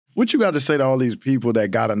What you got to say to all these people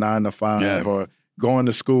that got a 9-to-5 or going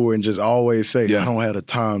to school and just always say, I don't have the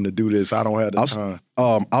time to do this. I don't have the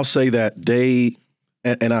time. I'll say that they,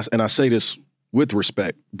 and I say this with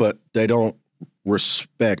respect, but they don't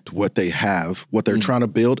respect what they have, what they're trying to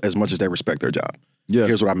build as much as they respect their job. Yeah.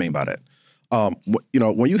 Here's what I mean by that.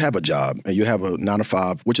 When you have a job and you have a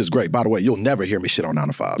 9-to-5, which is great. By the way, you'll never hear me shit on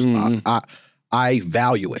 9-to-5s. I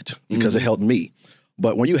value it because it helped me.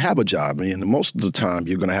 But when you have a job, and most of the time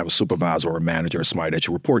you're going to have a supervisor or a manager or somebody that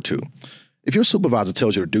you report to. If your supervisor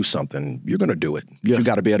tells you to do something, you're going to do it. Yeah. You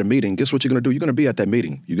got to be at a meeting. Guess what you're going to do? You're going to be at that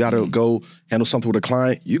meeting. You got to go handle something with a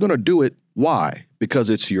client. You're going to do it. Why? Because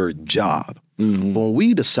it's your job. But when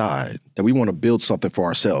we decide that we want to build something for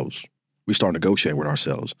ourselves, we start negotiating with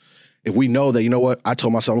ourselves. If we know that, you know what, I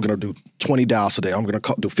told myself I'm going to do 20 dials a day. I'm going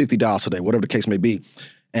to do 50 dials a day, whatever the case may be.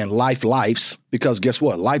 And lifes, because guess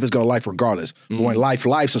what? Life is going to life regardless. But when life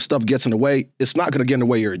and stuff gets in the way, it's not going to get in the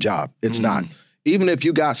way of your job. It's not. Even if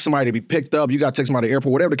you got somebody to be picked up, you got to take somebody to the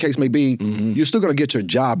airport, whatever the case may be, you're still going to get your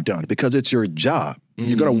job done because it's your job.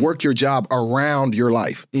 You're going to work your job around your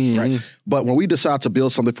life, right? But when we decide to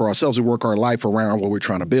build something for ourselves, we work our life around what we're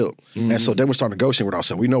trying to build. And so then we start negotiating with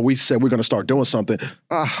ourselves. We know we said we're going to start doing something.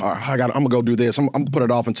 I'm going to go do this. I'm going to put it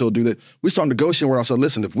off until do that. We start negotiating with ourselves.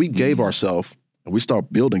 Listen, if we gave ourselves and we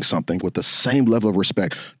start building something with the same level of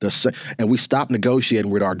respect, and we stop negotiating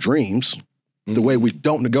with our dreams the way we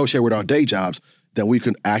don't negotiate with our day jobs, then we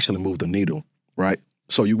can actually move the needle, right?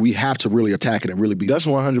 So we have to really attack it and really be That's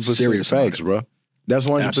 100% serious facts, bro. That's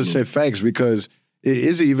 100% facts because it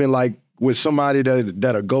is even like with somebody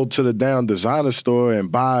that'll go to the down designer store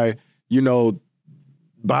and buy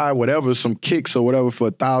whatever, some kicks or whatever for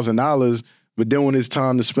 $1,000, but then when it's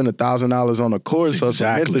time to spend $1,000 on a course or some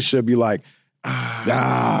mentorship, be like,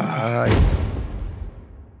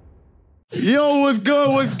 Yo, what's good?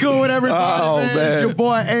 What's good with everybody, man? It's your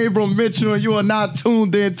boy Abram Mitchell, and you are not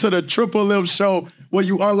tuned in to the Triple M Show where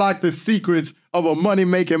you unlock the secrets of a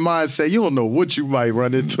money-making mindset. You don't know what you might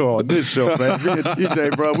run into on this show, man. Me and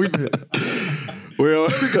TJ, bro, we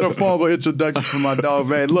got a formal introduction from my dog,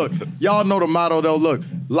 man. Look, y'all know the motto, though. Look,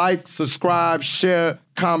 like, subscribe, share,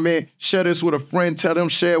 comment, share this with a friend. Tell them,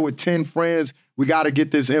 share with 10 friends. We got to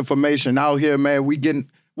get this information out here, man.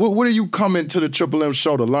 What are you coming to the Triple M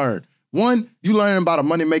Show to learn? One, you learn about a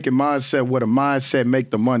money-making mindset where the mindset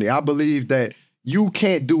make the money. I believe that you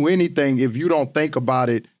can't do anything if you don't think about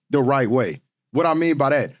it the right way. What I mean by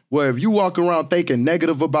that? Well, if you walk around thinking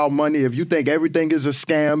negative about money, if you think everything is a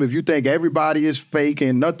scam, if you think everybody is fake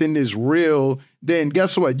and nothing is real, then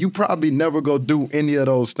guess what? You probably never go do any of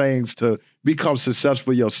those things to become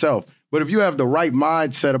successful yourself. But if you have the right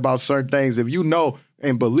mindset about certain things, if you know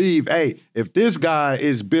and believe, hey, if this guy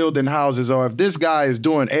is building houses or if this guy is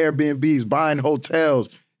doing Airbnbs, buying hotels,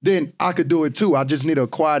 then I could do it too. I just need to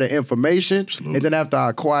acquire the information. Absolutely. And then after I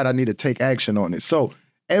acquire it, I need to take action on it. So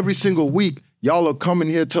every single week, y'all are coming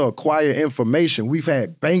here to acquire information. We've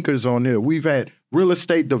had bankers on here. We've had real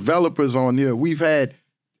estate developers on here. We've had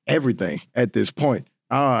everything at this point.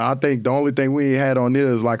 I think the only thing we ain't had on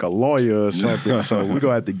here is like a lawyer or something. So we're going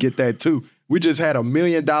to have to get that too. We just had $1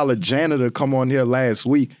 million janitor come on here last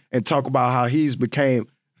week and talk about how he's became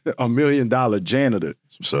 $1 million janitor.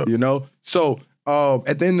 What's up? You know? So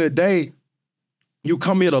at the end of the day, you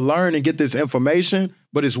come here to learn and get this information,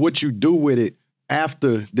 but it's what you do with it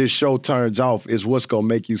after this show turns off is what's going to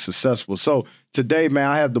make you successful. So today, man,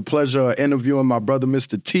 I have the pleasure of interviewing my brother,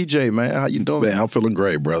 Mr. TJ, man. How you doing? Man, I'm feeling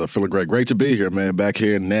great, brother. Feeling great. Great to be here, man, back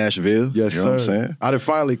here in Nashville. Yes, you sir. Know what I'm saying? I done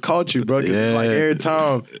finally caught you, bro. Yeah. Like every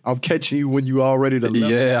time I'm catching you when you already the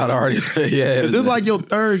level. Yeah, I'd already, yeah. Is this like your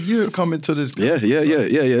third year coming to this conference? Yeah.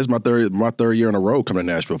 It's my third year in a row coming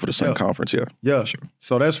to Nashville for the same conference, Yeah. Sure.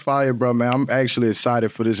 So that's fire, bro, man. I'm actually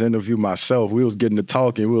excited for this interview myself. We was getting to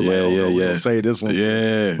talking. We were we're gonna say this one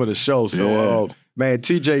for the show. So, man,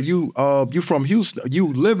 TJ, you from Houston? You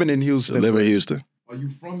living in Houston? I live in Houston. Are you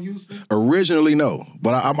from Houston? Originally, no,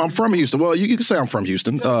 but I'm from Houston. Well, you can say I'm from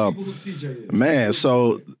Houston. Tell people who TJ is. Man,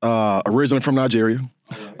 so originally from Nigeria.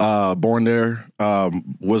 Born there,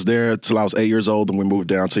 was there till I was 8 years old, and we moved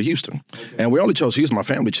down to Houston. Okay. And we only chose Houston. My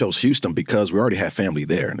family chose Houston because we already had family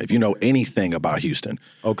there. And if you know anything about Houston,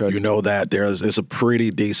 you know that there's a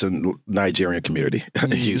pretty decent Nigerian community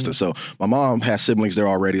in Houston. So my mom has siblings there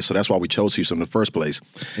already, so that's why we chose Houston in the first place.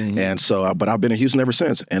 And so, but I've been in Houston ever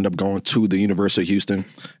since. Ended up going to the University of Houston,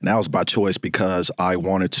 and that was by choice because I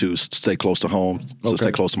wanted to stay close to home,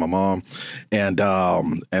 stay close to my mom. And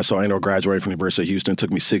so I ended up graduating from the University of Houston. It took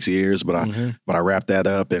me 6 years, but I wrapped that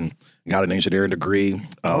up and got an engineering degree.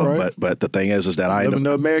 But the thing is that I living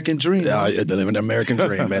the American dream. Living the American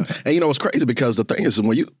dream, man. And you know, it's crazy because the thing is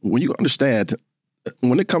when you understand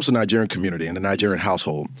when it comes to Nigerian community and the Nigerian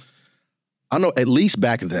household, I know at least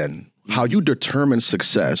back then, how you determine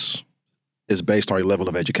success is based on your level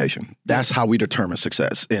of education. That's how we determine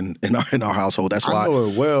success in our household. That's why I know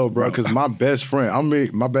it well, bro, because my best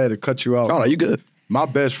friend, my bad to cut you out. Oh, no, you good. My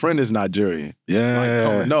best friend is Nigerian. Yeah. Like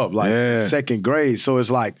coming up, like second grade. So it's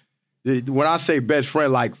like, when I say best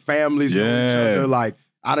friend, like families know each other, like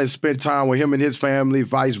I done spent time with him and his family,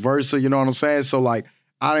 vice versa, you know what I'm saying? So like,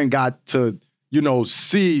 I done got to,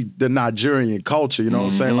 see the Nigerian culture, you know what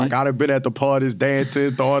I'm saying? Like, I done been at the parties,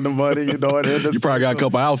 dancing, throwing the money, you probably got a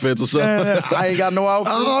couple outfits or something. Yeah, I ain't got no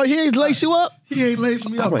outfit. Oh, he ain't lace you up? He ain't lace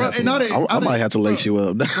me up, bro. I might have to lace you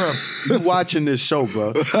up. Bro, you watching this show,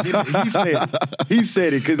 bro. He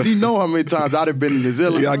said it, because he know how many times I done been in this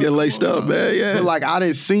area. I get laced up, man, yeah. But like, I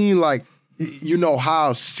done seen, like,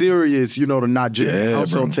 how serious, the Nigerian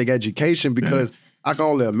household take education, because I can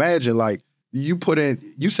only imagine, like, you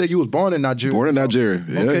said you was born in Nigeria. Born in Nigeria.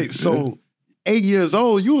 Okay, so 8 years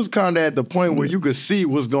old, you was kind of at the point where you could see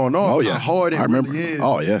what's going on. Oh, yeah. How hard it remember. Really is.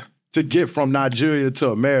 Oh, yeah. To get from Nigeria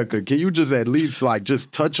to America. Can you just at least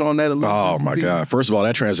just touch on that a little bit? Oh my God. First of all,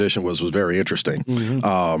 that transition was very interesting.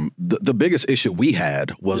 The biggest issue we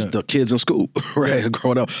had was the kids in school, right? Yeah.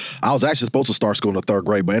 Growing up. I was actually supposed to start school in the 3rd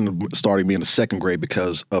grade, but ended up starting me in the 2nd grade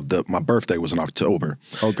because of my birthday was in October.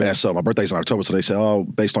 Okay. And so my birthday's in October, so they said, oh,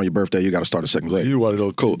 based on your birthday, you got to start in 2nd grade. So you one of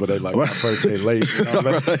those cool, but they like, my birthday late.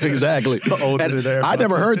 Exactly. I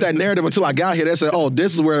never heard that narrative until I got here. They said, oh,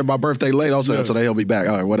 this is where my birthday late. I was like, so they held me back.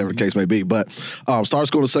 All right, whatever the case may be. But started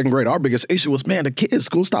school in the 2nd grade. Our biggest issue was, man, the kids,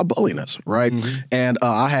 school stopped bullying us, right? And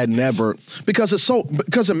I had never,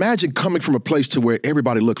 because imagine coming from a place to where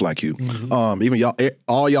everybody looked like you. Even y'all,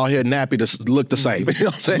 all y'all here nappy to look the same. You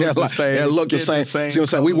know what I'm saying? Look the same. See what I'm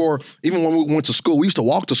saying? We wore, even when we went to school, we used to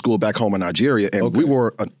walk to school back home in Nigeria, and we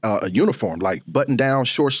wore a uniform, like button down,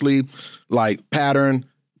 short sleeve, like pattern,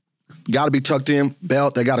 got to be tucked in,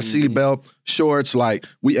 belt, they got a seat belt, shorts, like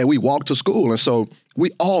we walked to school. And so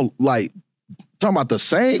we all like, talking about the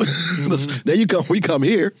same. Then we come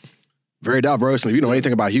here, very diverse. And if you know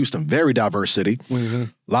anything about Houston, very diverse city. A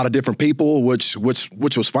lot of different people, which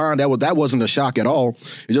was fine. That wasn't a shock at all.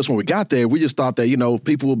 It's just when we got there, we just thought that,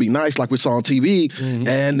 people would be nice like we saw on TV,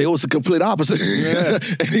 and it was the complete opposite. Yeah.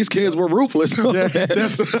 And these kids were ruthless. Bro,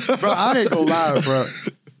 I ain't gonna lie, bro.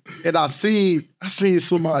 And I seen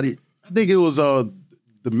somebody, I think it was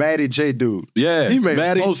the Matty J dude. Yeah. He made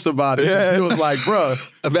a post about it. Yeah. He was like, bro,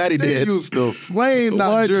 Matty did. He used to flame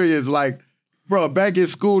Nigerians. Like, bro, back in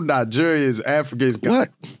school, Nigerians, Africans got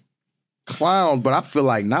clown, but I feel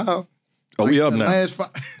like now. Oh, we up now.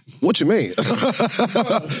 What you mean?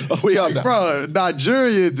 We up now. Bro,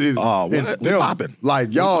 Nigerians is we popping.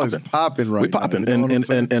 Like, y'all is popping right now. We popping.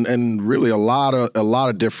 And really a lot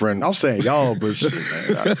of different. I'm saying y'all, but shit,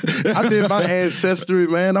 man. I did my ancestry,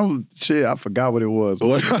 man. I forgot what it was.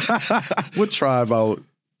 What tribe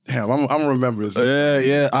Damn, I'm gonna remember this.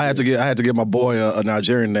 Yeah. I had to give my boy a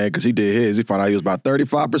Nigerian name because he did his. He found out he was about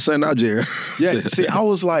 35% Nigerian. Yeah, see, I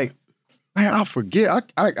was like, man, I forget.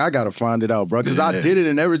 I gotta find it out, bro. Because I did it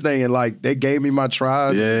and everything, and like they gave me my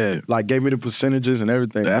tribe. Yeah. Like gave me the percentages and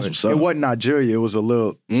everything. That's what's up. It wasn't Nigeria, it was a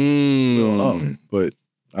little up. But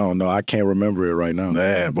I don't know. I can't remember it right now.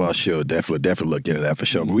 Man, well, sure, definitely look into that for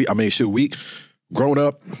sure. We growing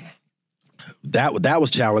up, that was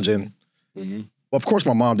challenging. Of course,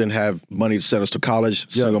 my mom didn't have money to send us to college.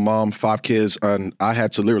 Single mom, 5 kids, and I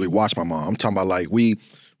had to literally watch my mom. I'm talking about like when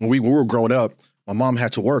we were growing up, my mom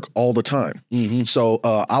had to work all the time. So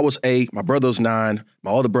I was 8, my brother was 9,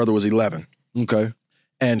 my other brother was 11. Okay.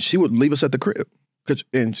 And she would leave us at the crib.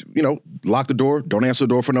 And, lock the door, don't answer the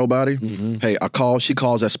door for nobody. Hey, she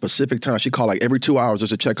calls at specific time. She called like every 2 hours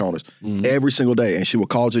just to check on us every single day. And she would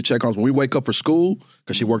call to check on us. When we wake up for school,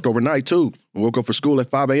 because she worked overnight too, when we woke up for school at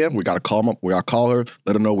 5 a.m., we got to call them. We got to call her,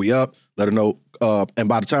 let her know we up, let her know. And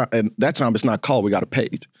by the time, and that time it's not called, we got to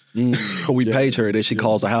page. We page her and then she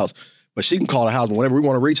calls the house. But she can call the house, but whenever we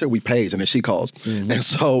want to reach her, we page and then she calls. And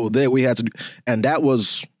so then we had to, and that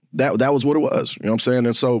was what it was. You know what I'm saying?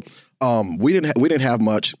 And so we didn't have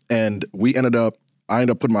much, and I ended up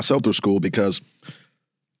putting myself through school because,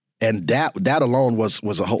 and that alone was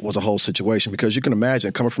a whole situation, because you can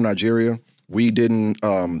imagine coming from Nigeria, we didn't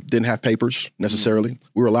have papers necessarily.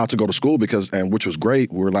 We were allowed to go to school which was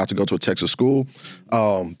great. We were allowed to go to a Texas school,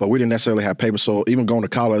 but we didn't necessarily have papers. So even going to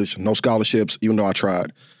college, no scholarships, even though I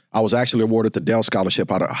tried. I was actually awarded the Dell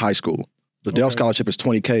Scholarship out of high school. The Dell Scholarship is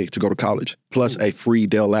 $20K to go to college, plus a free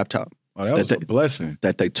Dell laptop. Oh, that was a blessing.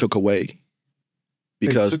 That they took away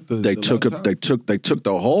because they took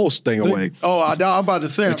the whole thing away. Oh, I'm about to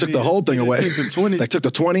say they took the whole thing away. Took the 20. They took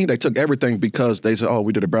the 20. They took everything because they said, "Oh,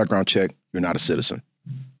 we did a background check. You're not a citizen.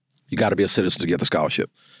 You got to be a citizen to get the scholarship."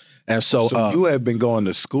 And so you have been going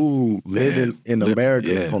to school, living in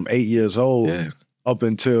America from 8 years old up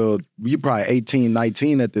until you probably 18,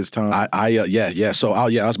 19 at this time. So I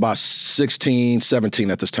was about 16,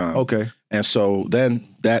 17 at this time. Okay. And so then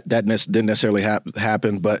that didn't necessarily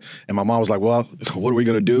happen. And my mom was like, "Well, what are we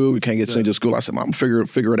gonna do? We can't get sent to school." I said, "Mom, figure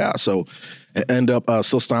it out." So I end up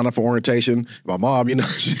still signing up for orientation. My mom,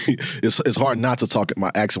 it's hard not to talk at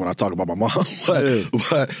my accent when I talk about my mom.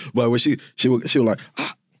 but when she was like,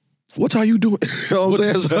 "What are you doing?" You know what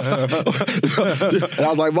I'm saying? And I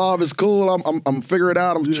was like, "Mom, it's cool. I'm figuring it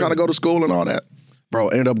out. I'm trying to go to school and all that." Bro,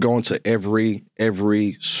 I ended up going to every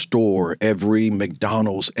store, every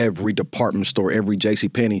McDonald's, every department store, every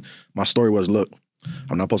JCPenney. My story was, look,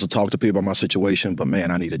 I'm not supposed to talk to people about my situation, but man,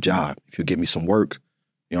 I need a job. If you give me some work,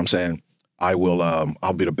 you know what I'm saying,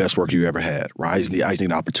 I'll be the best worker you ever had, right? I just need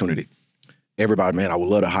an opportunity. Everybody, man, I would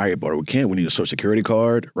love to hire you, but we can't. We need a Social Security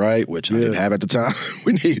card, right? Which I didn't have at the time.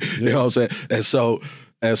 We need, you know what I'm saying?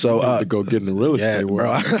 And so to go get in the real estate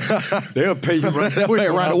world. They'll pay you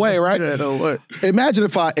right away, right? Yeah, no way. Imagine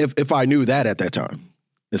if I knew that at that time.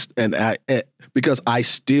 Because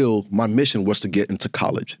my mission was to get into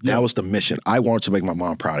college. Yeah. That was the mission. I wanted to make my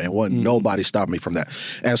mom proud, and nobody stopped me from that.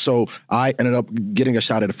 And so I ended up getting a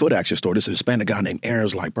shot at a foot action store. This Hispanic guy named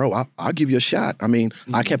Aaron's like, "Bro, I'll give you a shot. I mean,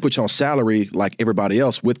 I can't put you on salary like everybody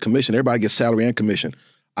else with commission. Everybody gets salary and commission.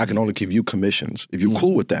 I can only give you commissions. If you're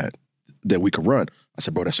cool with that, then we can run." I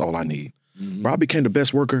said, "Bro, that's all I need." Bro, I became the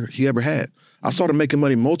best worker he ever had. I started making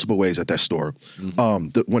money multiple ways at that store. I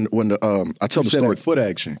tell the story at foot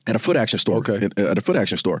action. At a foot action store. Okay. At a foot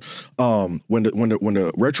action store. When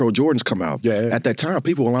the retro Jordans come out, at that time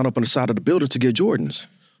people would line up on the side of the building to get Jordans.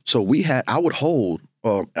 So I would hold.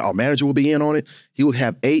 Our manager would be in on it. He would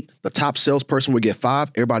have 8. The top salesperson would get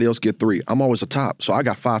 5. Everybody else get 3. I'm always the top. So I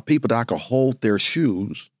got 5 people that I can hold their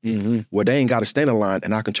shoes where they ain't got to stand in line,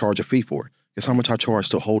 and I can charge a fee for it. Guess how much I charge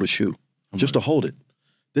to hold a shoe? Just to hold it.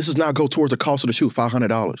 This does not go towards the cost of the shoe,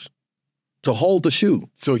 $500. To hold the shoe.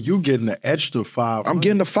 So you getting an extra $500? I'm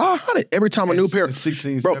getting the $500 every time a new pair.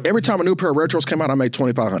 16, bro, 17. Every time a new pair of retros came out, I made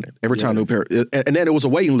 $2,500. Every time a new pair, and then it was a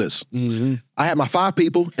waiting list. I had my 5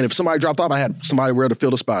 people, and if somebody dropped off, I had somebody ready to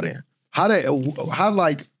fill the spot in.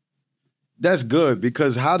 That's good,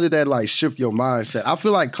 because how did that shift your mindset? I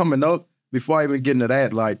feel like coming up, before I even get into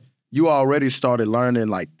that, you already started learning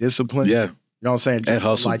discipline. Yeah. You know what I'm saying? And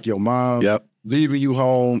hustle. Like your mom leaving you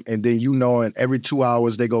home, and then knowing every 2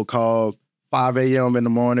 hours they go call 5 a.m. in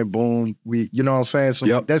the morning, boom. You know what I'm saying?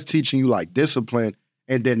 So that's teaching you discipline.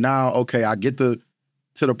 And then now, okay, I get to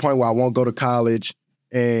the point where I won't go to college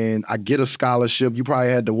and I get a scholarship. You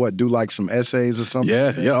probably had to do some essays or something?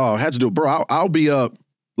 Yeah, I had to do it. Bro, I'll be up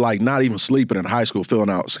not even sleeping in high school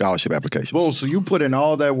filling out scholarship applications. Boom, so you put in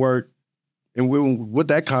all that work, and what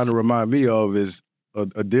that kind of remind me of is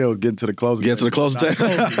a deal getting to the closing. Get to the closing table.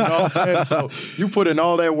 You know what I'm saying? So you put in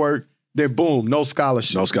all that work, then boom, no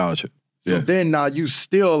scholarship. No scholarship. So then now you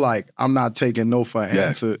still I'm not taking no for an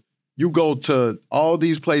answer. You go to all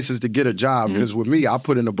these places to get a job, because with me, I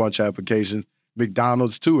put in a bunch of applications,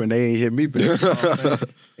 McDonald's too, and they ain't hit me back. You know what I'm saying?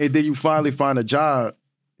 And then you finally find a job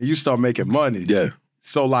and you start making money. Yeah.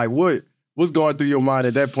 So what's going through your mind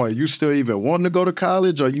at that point? You still even wanting to go to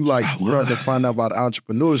college, or you starting to find out about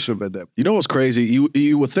entrepreneurship at that point? You know what's crazy?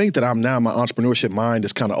 You would think that my entrepreneurship mind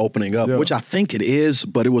is kind of opening up, which I think it is,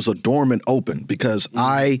 but it was a dormant open, because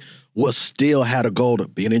I still had a goal to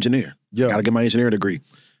be an engineer. Got to get my engineering degree.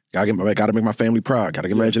 Got to make my family proud. Got to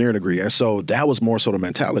get my engineering degree. And so that was more so the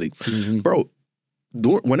mentality. Bro,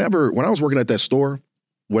 when I was working at that store,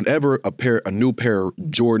 whenever a new pair of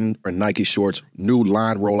Jordan or Nike shorts, new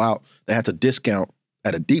line roll out, they had to discount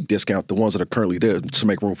at a deep discount the ones that are currently there to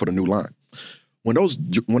make room for the new line. When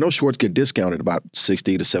those shorts get discounted about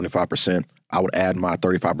 60 to 75%, I would add my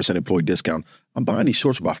 35% employee discount. I'm buying these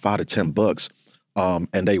shorts for about $5 to $10,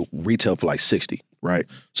 and they retail for 60, right?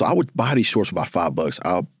 So I would buy these shorts for about $5.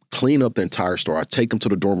 I'll clean up the entire store. I take them to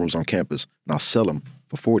the dorm rooms on campus, and I'll sell them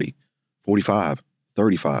for 40, 45,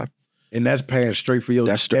 35. And that's paying straight for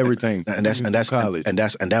everything. And that's college. And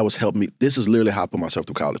that was helping me. This is literally how I put myself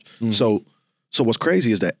through college. So what's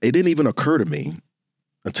crazy is that it didn't even occur to me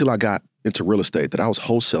until I got into real estate that I was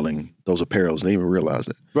wholesaling those apparels, and I didn't even realize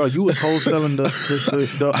that. Bro, you was wholesaling the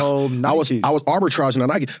Nikes. I was arbitraging the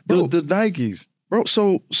Nike. The Nikes. Bro,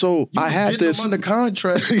 so I had this under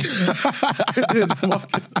contract. You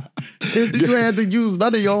had to use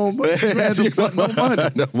none of your own money. You had to put no money.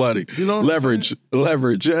 No money. You know leverage.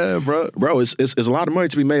 Yeah, bro. Bro, it's a lot of money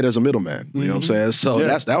to be made as a middleman. You know what I'm saying? So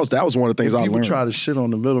that was one of the things I learned. People try to shit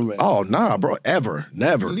on the middleman. Oh, nah, bro. Never.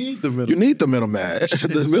 You need the middleman. You need the middleman.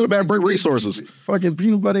 The middleman bring resources. Fucking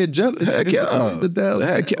peanut butter and jelly. Heck yeah.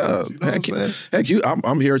 Heck you.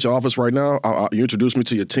 I'm here at your office right now. You introduced me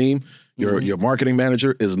to your team. Your marketing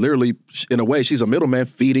manager is literally, in a way, she's a middleman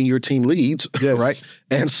feeding your team leads, right?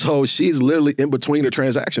 And so she's literally in between the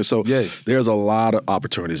transaction. So there's a lot of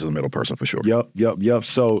opportunities as a middle person for sure. Yep.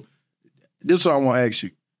 So this is what I want to ask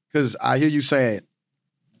you, because I hear you saying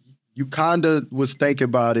you kind of was thinking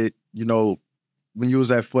about it, you know, when you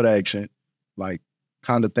was at Foot Action, like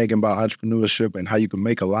kind of thinking about entrepreneurship and how you can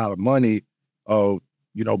make a lot of money, you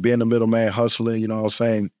know, being a middleman, hustling, you know what I'm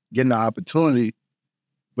saying, getting the opportunity.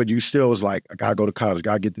 But you still was like, I gotta go to college,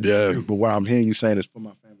 gotta get this. Yeah. But what I'm hearing you saying is for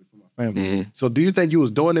my family. Mm-hmm. So do you think you was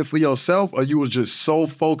doing it for yourself, or you was just so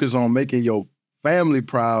focused on making your family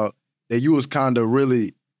proud that you was kind of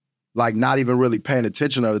really, like, not even really paying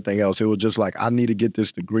attention to everything else? It was just like, I need to get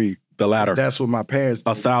this degree. The latter. That's what my parents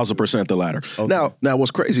did. 1,000% the latter. Okay. Now, what's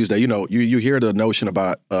crazy is that, you know, you hear the notion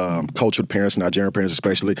about cultured parents, Nigerian parents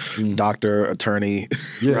especially, doctor, attorney,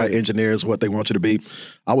 right, engineers, what they want you to be.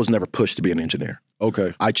 I was never pushed to be an engineer.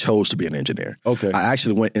 Okay. I chose to be an engineer. Okay. I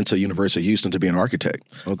actually went into University of Houston to be an architect.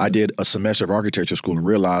 Okay. I did a semester of architecture school and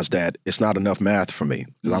realized that it's not enough math for me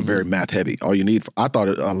because I'm very math heavy. All you need, I thought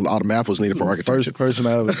a lot of math was needed for architecture. First person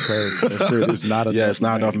I ever heard, it's not enough. Yeah, it's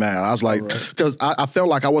not enough math. I was like, because I felt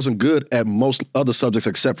like I wasn't good at most other subjects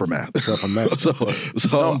except for math. Except for math. so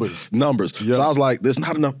numbers. Yep. So I was like, there's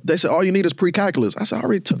not enough. They said, all you need is pre-calculus. I said, I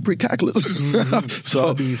already took pre-calculus.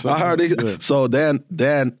 So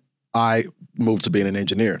then I moved to being an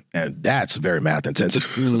engineer, and that's very math intensive.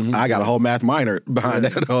 I got a whole math minor behind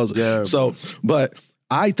that. But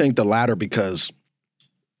I think the latter, because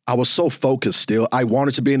I was so focused still. I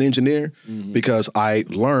wanted to be an engineer because I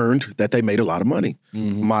learned that they made a lot of money.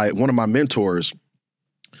 One of my mentors,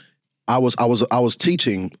 I was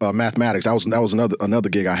teaching mathematics. That was another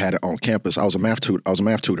gig I had on campus. I was a math tutor.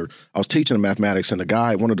 I was teaching mathematics, and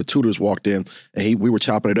one of the tutors walked in, and we were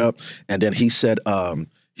chopping it up, and then he said,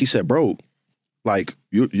 bro, like,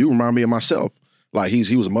 you remind me of myself. Like,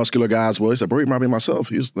 he was a muscular guy as well. He said, bro, you remind me of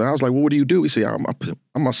myself. I was like, well, what do you do? He said, I'm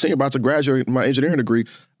a senior about to graduate my engineering degree.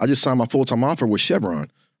 I just signed my full-time offer with Chevron.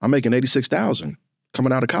 I'm making $86,000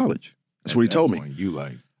 coming out of college. That's what he told me.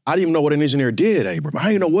 I didn't even know what an engineer did, Abram. I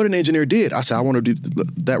didn't know what an engineer did. I said, I want to do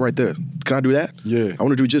that right there. Can I do that? Yeah. I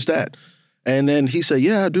want to do just that. And then he said,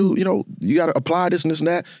 yeah, dude, you know, you got to apply this and this and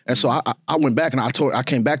that. And so I went back and I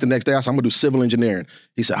came back the next day. I said, I'm going to do civil engineering.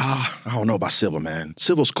 He said, I don't know about civil, man.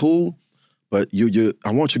 Civil's cool, but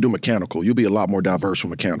I want you to do mechanical. You'll be a lot more diverse from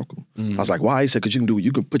mechanical. I was like, why? He said, because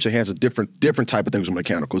you can put your hands at different type of things with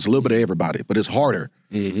mechanical. It's a little bit of everybody, but it's harder.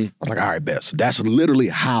 I was like, all right, best. That's literally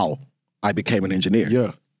how I became an engineer.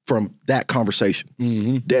 Yeah. From that conversation.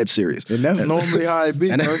 Dead serious. And that's normally how it be.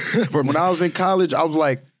 When I was in college, I was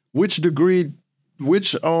like, which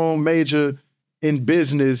major in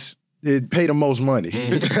business it pay the most money?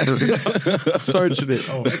 Searching it.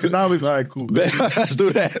 Oh, economics, all right, cool. Let's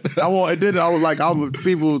do that. I was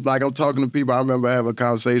talking to people. I remember having a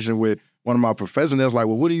conversation with one of my professors, and they was like,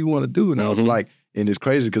 well, what do you want to do? And I was like, and it's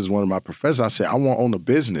crazy because one of my professors, I said, I want to own a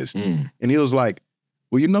business. And he was like,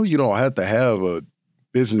 well, you know, you don't have to have a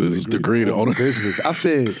business degree to own a business. I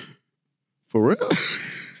said, for real?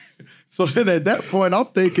 So then at that point, I'm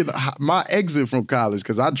thinking my exit from college,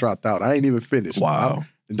 because I dropped out. I ain't even finished. Wow.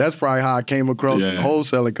 And that's probably how I came across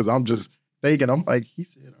wholesaling, because I'm just thinking, I'm like, he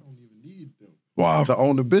said, I don't even need them to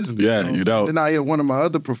own the business. Yeah, you don't. Then I hear one of my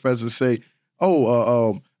other professors say,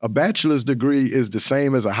 a bachelor's degree is the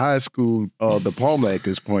same as a high school diploma at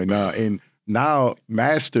this point now. And now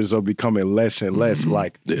masters are becoming less and less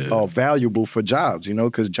valuable for jobs, you know,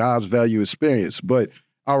 because jobs value experience. But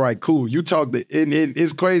all right, cool. You talked, and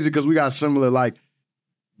it's crazy because we got similar, like,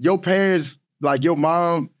 your parents, like your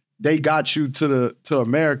mom, they got you to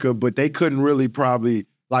America, but they couldn't really probably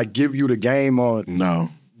like give you the game on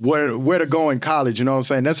where to go in college. You know what I'm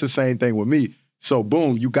saying? That's the same thing with me. So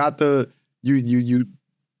boom, you got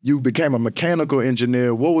you became a mechanical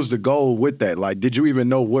engineer. What was the goal with that? Like, did you even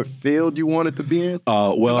know what field you wanted to be in?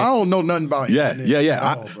 Well, I don't know nothing about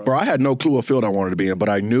engineering. Bro, I had no clue what field I wanted to be in, but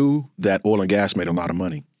I knew that oil and gas made a lot of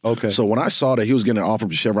money. Okay. So when I saw that he was getting an offer from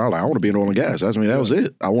Chevron, I was like, I want to be in oil and gas. That was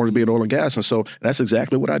it. I wanted to be in oil and gas. And so that's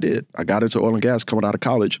exactly what I did. I got into oil and gas coming out of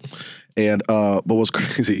college. And but what's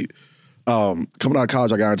crazy, Coming out of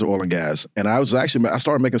college, I got into oil and gas, and I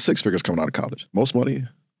started making six figures coming out of college. Most money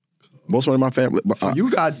in my family. So you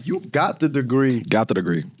got the degree. Got the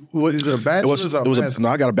degree. What is it, a bachelor's? No,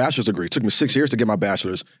 I got a bachelor's degree. It took me 6 years to get my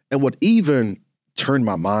bachelor's. And what even turned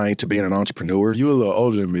my mind to being an entrepreneur. You were a little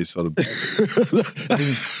older than me, so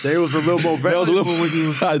they was a little more valuable when you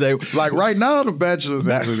was, like right now, the bachelor's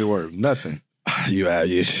ain't really worth nothing. You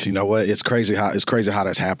know what? It's crazy how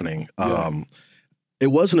that's happening. Yeah. It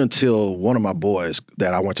wasn't until one of my boys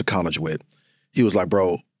that I went to college with, he was like,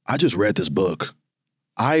 bro, I just read this book.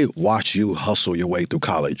 I watched you hustle your way through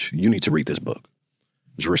college. You need to read this book.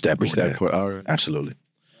 It was Rich Dad Poor Dad. Right. Absolutely.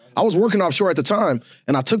 I was working offshore at the time,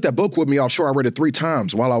 and I took that book with me offshore. I read it 3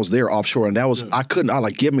 times while I was there offshore, and that was,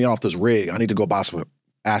 get me off this rig. I need to go buy some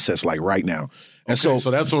assets like right now. And so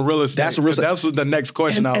that's what real estate. That's the next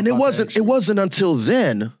question. And it wasn't until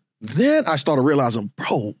then I started realizing,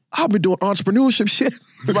 bro, I've been doing entrepreneurship shit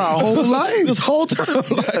my whole life. This whole time.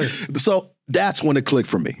 So that's when it clicked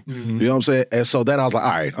for me. Mm-hmm. You know what I'm saying? And so then I was like, all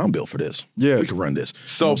right, I'm built for this. Yeah. We can run this.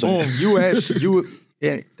 So boom,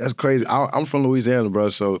 yeah, that's crazy. I'm from Louisiana, bro,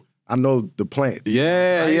 so I know the plants.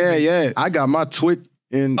 Yeah. I got my twig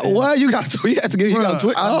in. What? You got a twig? You got a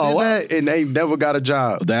twig? That, and they never got a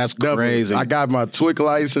job. That's crazy. I got my twig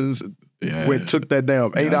license. Yeah. Took that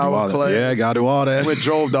damn 8-hour class. Yeah, got to do all that.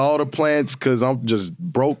 Drove to all the plants because I'm just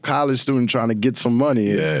broke college student trying to get some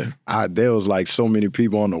money. Yeah. There was like so many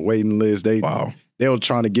people on the waiting list. They were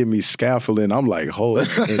trying to give me scaffolding. I'm like, hold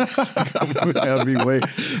it.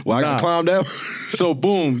 Well, I can climb down. So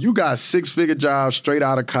boom, you got 6-figure job straight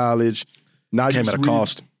out of college. Now came at a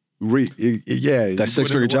cost. That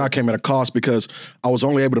 6-figure job came at a cost because I was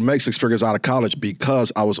only able to make 6 figures out of college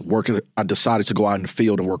because I was working. I decided to go out in the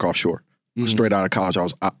field and work offshore. Mm-hmm. Straight out of college, I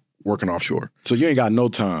was working offshore. So you ain't got no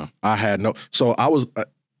time. I had no. So I was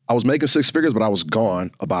making 6 figures, but I was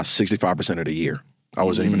gone about 65% of the year. I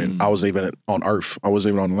wasn't even on Earth. I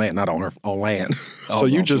wasn't even on land. Not on Earth. On land. So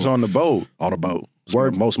you just on the boat. On a boat.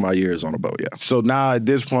 Most of my years on a boat. Yeah. So now at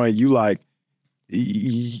this point, you like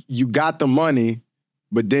you got the money.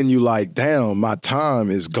 But then you like, damn, my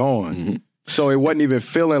time is gone. Mm-hmm. So it wasn't even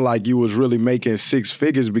feeling like you was really making 6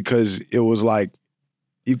 figures because it was like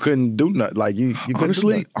you couldn't do nothing. Like you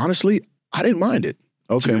honestly, I didn't mind it.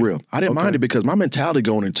 Okay, to be real, I didn't mind it because my mentality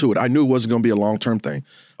going into it, I knew it wasn't going to be a long-term thing.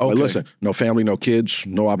 Okay, like, listen, no family, no kids,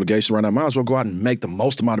 no obligation right now. I might as well go out and make the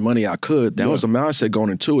most amount of money I could. That was the mindset going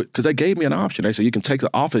into it because they gave me an option. They said you can take the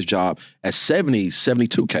office job at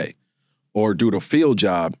 72K, or do the field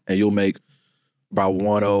job and you'll make about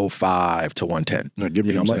 105 to 110. No, give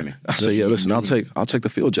me your money. I said, yeah, listen, I'll take the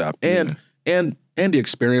field job. And the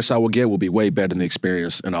experience I will get will be way better than the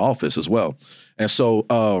experience in the office as well. And so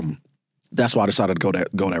that's why I decided to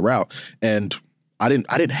go that route. And I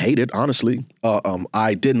didn't hate it, honestly.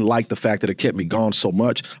 I didn't like the fact that it kept me gone so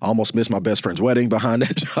much. I almost missed my best friend's wedding behind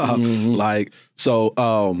that job.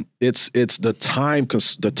 Mm-hmm. It's the time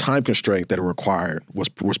constraint that it required was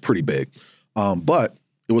pretty big. But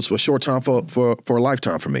it was a short time for a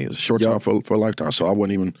lifetime for me. It was a short time for a lifetime. So I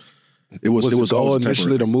wasn't even. It was the goal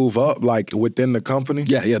initially to move up, like within the company.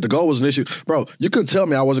 Yeah. The goal was an issue, bro. You couldn't tell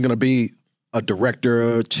me I wasn't going to be a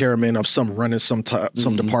director, chairman of running some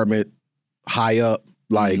department high up,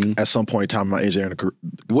 like at some point in time in my engineering career.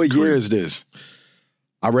 What year is this?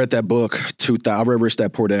 I read that book. I read Rich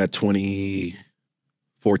Dad Poor Dad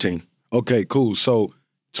 2014. Okay, cool. So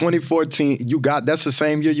 2014, that's the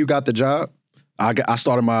same year you got the job. I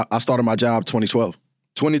started my job 2012.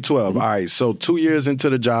 2012. Mm-hmm. All right. So 2 years into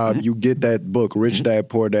the job, you get that book, Rich Dad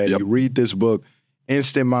Poor Dad. Yep. You read this book,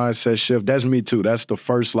 instant mindset shift. That's me too. That's the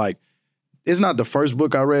first, it's not the first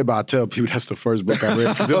book I read, but I tell people that's the first book I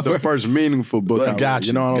read. It's the first meaningful book I read.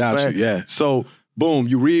 You know what I'm saying? Yeah. So boom,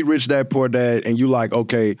 you read Rich Dad Poor Dad and you like,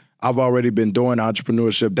 okay, I've already been doing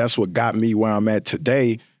entrepreneurship. That's what got me where I'm at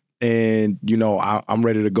today. And, I'm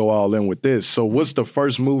ready to go all in with this. So what's the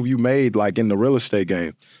first move you made, like, in the real estate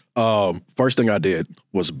game? First thing I did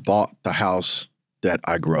was bought the house that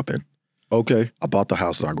I grew up in. Okay. I bought the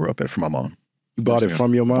house that I grew up in from my mom. You bought it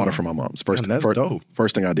from your mom? Bought it from my mom. That's dope.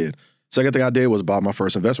 First thing I did. Second thing I did was buy my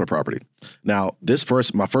first investment property. Now,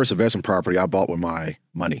 my first investment property I bought with my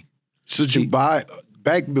money. So did you buy,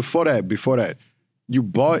 back before that, you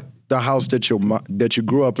bought the house that you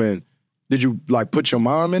grew up in. Did you put your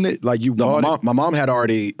mom in it? Like you bought it? My mom had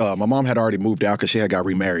already moved out because she had got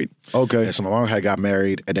remarried. Okay. And so my mom had got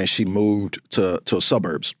married and then she moved to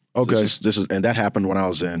suburbs. Okay. And that happened when I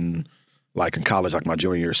was in like in college, like my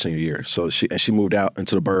junior year, senior year. So she moved out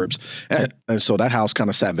into the burbs. And so that house kind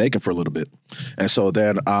of sat vacant for a little bit. And so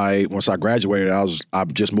then once I graduated, I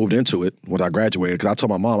just moved into it when I graduated. Because I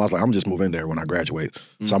told my mom, I was like, I'm just moving there when I graduate.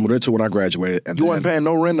 So I moved into it when I graduated. And you wasn't paying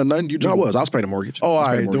no rent or nothing? No, I was paying a mortgage. Oh, all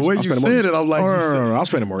right. The way you said it, I'm like, no, I was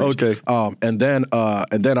paying a mortgage. Okay. And then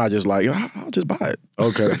I just like, I'll just buy it.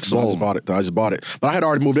 Okay. So I just bought it. But I had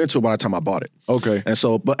already moved into it by the time I bought it. Okay. And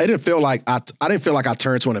so, but it didn't feel like I didn't feel like I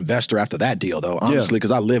turned to an investor after that deal, though, honestly,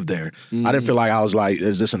 because I lived there. I didn't feel like I was like,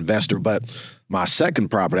 is this investor? But my second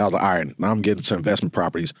property, I was like, all right, now I'm getting to investment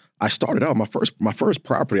properties. I started out my first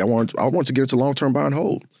property. I wanted to get into long-term buy and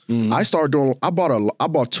hold. I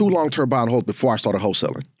bought 2 long-term buy and holds before I started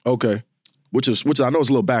wholesaling. Okay. Which I know is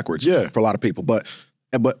a little backwards for a lot of people, but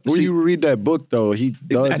when you read that book, though, he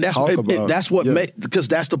does talk about that's what made, because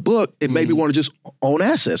that's the book. It made me want to just own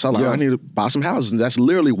assets. I was like, I need to buy some houses, and that's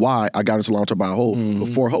literally why I got into long-term buy and hold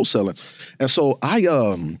before wholesaling. And so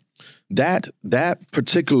that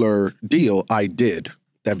particular deal I did.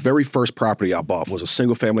 That very first property I bought was a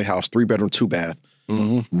single-family house, 3-bedroom, 2-bath,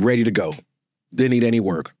 ready to go. Didn't need any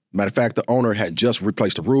work. Matter of fact, the owner had just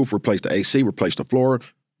replaced the roof, replaced the AC, replaced the floor,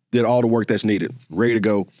 did all the work that's needed, ready to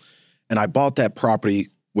go. And I bought that property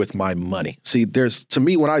with my money. See, to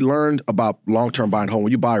me, when I learned about long-term buy and hold,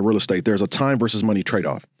 when you buy real estate, there's a time versus money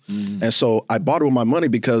trade-off. And so I bought it with my money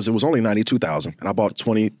because it was only $92,000, and I bought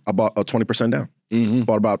 20% down.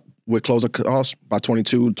 Bought about, with closing costs, about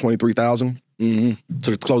 $23,000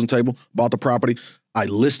 to the closing table. Bought the property. I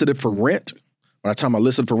listed it for rent. By the time I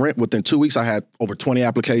listed for rent, within 2 weeks, I had over 20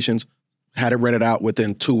 applications. Had it rented out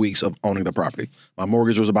within 2 weeks of owning the property. My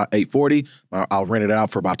mortgage was about $840. I'll rent it out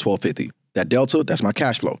for about $1,250. That delta, that's my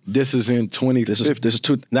cash flow. This is in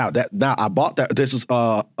 2015. Now I bought that. This is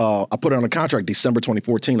I put it on a contract December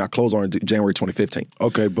 2014. I closed on it January 2015.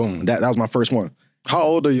 Okay, boom. That was my first one. How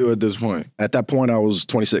old are you at this point? At that point, I was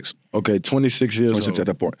 26. Okay, 26 years 26 old. At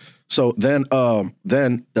that point. So then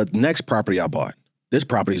the next property I bought, this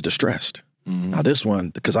property is distressed. Now this one,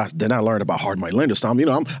 because I learned about hard money lenders. So I'm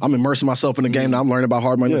immersing myself in the game. Now I'm learning about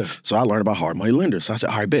hard money. Yeah. So I learned about hard money lenders. So I said,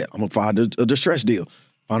 all right, bet I'm gonna find a distressed deal.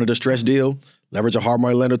 Found a distressed deal. Leverage a hard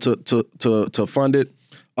money lender to fund it.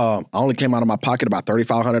 I only came out of my pocket about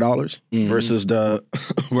 $3,500 versus the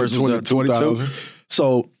 22.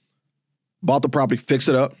 So bought the property, fixed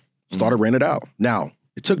it up, started renting it out. Now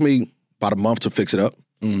it took me about a month to fix it up.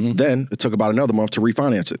 Then it took about another month to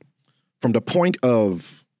refinance it. From the point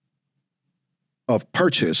of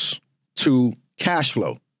purchase to cash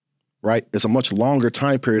flow, right? It's a much longer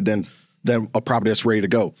time period than a property that's ready to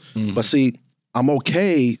go. But see, I'm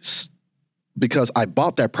okay because I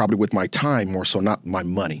bought that property with my time more so, not my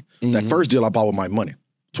money. That first deal I bought with my money,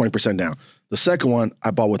 20% down. The second one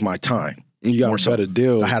I bought with my time. You got a better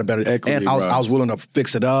deal. I had a better equity, and I was willing to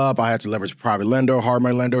fix it up. I had to leverage a private lender, hard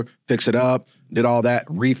money lender, fix it up, did all that,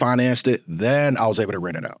 refinanced it. Then I was able to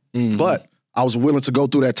rent it out. But I was willing to go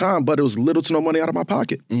through that time, but it was little to no money out of my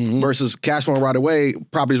pocket versus cash flowing right away,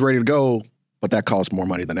 property's ready to go, but that costs more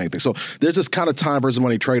money than anything. So there's this kind of time versus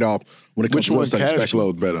money trade-off when it comes to real estate. Which one cash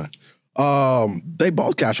flowed better? They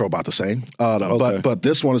both cash flow about the same, but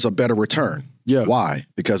this one is a better return. Yeah. Why?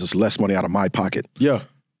 Because it's less money out of my pocket. Yeah.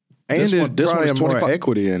 And this one is more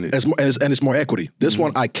equity in it. And it's more equity. This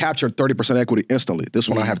one, I captured 30% equity instantly. This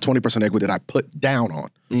one, I have 20% equity that I put down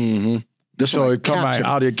on. So it came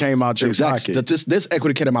out your pocket. This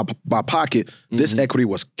equity came out my pocket. This equity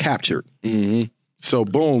was captured. So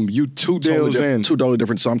boom, you two deals in. Two totally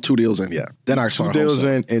different. So I'm 2 deals in, yeah. Then I started two deals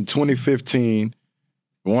in 2015.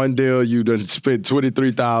 One deal you done spent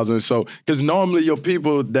 $23,000. So because normally your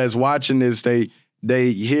people that's watching this, they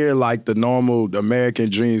hear like the normal American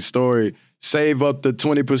dream story. Save up the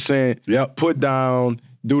 20%, put down,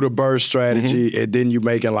 do the burst strategy, and then you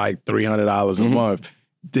making like $300 a month.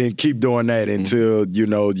 Then keep doing that until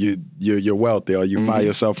you're wealthy or you fire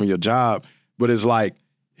yourself from your job. But it's like,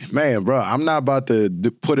 man, bro, I'm not about to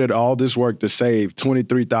put in all this work to save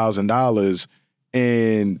 $23,000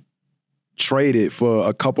 and trade it for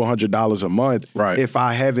a couple $100 a month if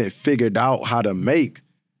I haven't figured out how to make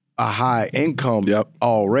a high income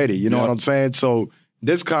already. You know what I'm saying? So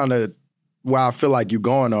this kind of where I feel like you're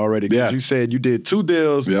going already. Because you said you did 2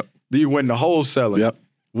 deals, then you went into wholesaling.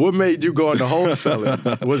 What made you go into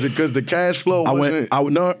wholesaling? Was it because the cash flow wasn't? I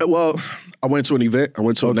went to an event. I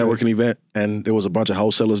went to a networking event, and there was a bunch of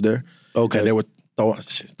wholesalers there. Okay. And they were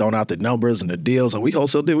throwing out the numbers and the deals, and we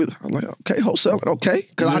wholesale deal with. I'm like, okay, wholesaling, okay,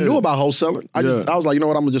 because I knew about wholesaling. I was like, you know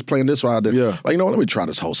what, I'm gonna just play in this ride. Like, you know what, let me try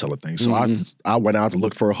this wholesaling thing. So I went out to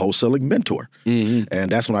look for a wholesaling mentor,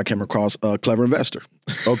 and that's when I came across Clever Investor.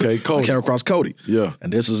 Okay, Cody. I came across Cody. Yeah,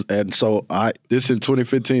 this in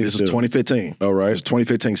 2015. This is 2015. All right, it's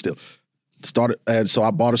 2015 still. Started, and so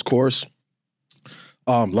I bought his course,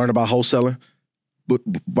 learned about wholesaling. But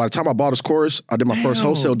by the time I bought his course, I did my first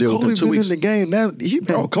wholesale deal within 2 weeks. Cody been in the game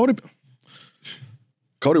now.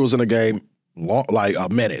 Cody was in the game like a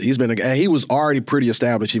minute. He's been in the game. He was already pretty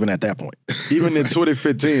established even at that point. Even in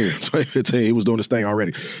 2015. 2015, he was doing this thing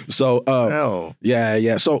already. So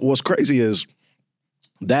yeah. So what's crazy is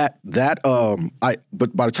but by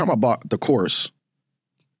the time I bought the course,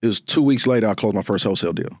 it was 2 weeks later I closed my first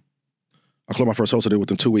wholesale deal. I closed my first wholesale deal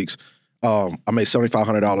within 2 weeks. I made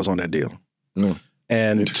 $7,500 on that deal.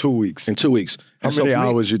 And in 2 weeks. In 2 weeks. How many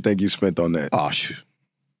hours you think you spent on that? Oh, shoot.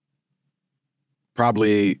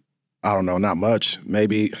 Probably, I don't know, not much.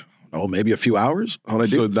 Maybe a few hours on that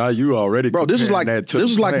deal. So now you already, bro. This was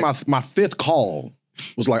like my fifth call.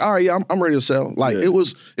 Was like, all right, yeah, I'm ready to sell. Like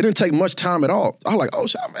it didn't take much time at all. I was like, oh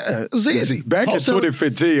shit, man, it's easy. Back in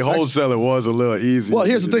 2015, wholesaling was a little easy. Well,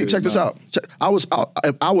 here's the thing. Check this out. I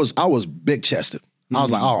was big chested. I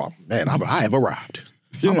was like, oh man, I have arrived.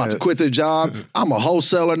 I'm about to quit this job. I'm a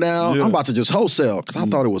wholesaler now. I'm about to just wholesale because I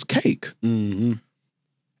thought it was cake.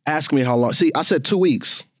 Ask me how long. See, I said 2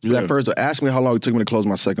 weeks. That first, ask me how long it took me to close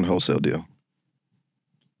my second wholesale deal.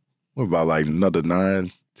 What about like another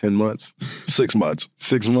 9, 10 months? 6 months.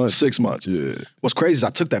 6 months? 6 months. Yeah. What's crazy is I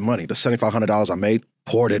took that money, the $7,500 I made,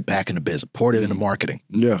 poured it back into business, poured it into marketing.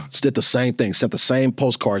 Yeah. Did the same thing, sent the same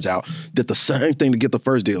postcards out, did the same thing to get the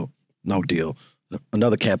first deal. No deal.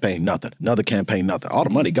 Another campaign, nothing. Another campaign, nothing. All the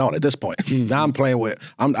money gone at this point. Now I'm playing with,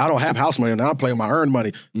 I don't have house money. Now I'm playing with my earned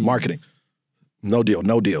money, marketing. No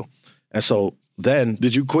deal. And so then.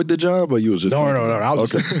 Did you quit the job or you was just? No. I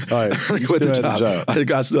was just, all right. I quit the job.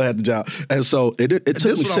 I still had the job. And so it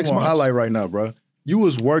took me 6 months. Highlight right now, bro. You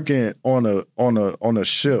was working on a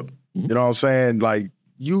ship. You know what I'm saying? Like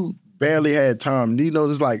you barely had time. You know,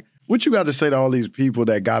 it's like, what you got to say to all these people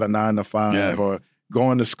that got a 9 to 5 or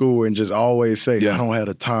going to school and just always say, I don't have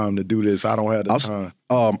the time to do this. I don't have the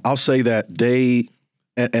time. I'll say that they,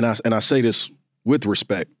 and I say this with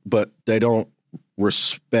respect, but they don't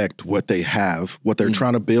respect what they have, what they're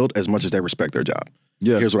trying to build as much as they respect their job.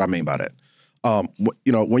 Yeah. Here's what I mean by that.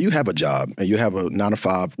 You know, when you have a job and you have a 9 to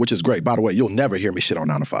 5, which is great. By the way, you'll never hear me shit on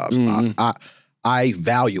 9 to 5s. I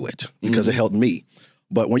value it because it helped me.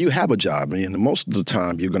 But when you have a job, and most of the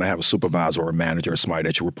time you're going to have a supervisor or a manager or somebody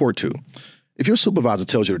that you report to. If your supervisor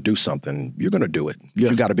tells you to do something, you're going to do it. If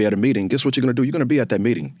you got to be at a meeting, guess what you're going to do? You're going to be at that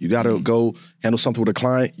meeting. You got to go handle something with a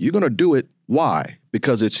client. You're going to do it. Why?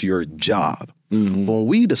 Because it's your job. When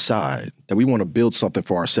we decide that we want to build something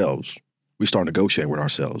for ourselves, we start negotiating with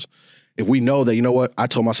ourselves. If we know that, you know what, I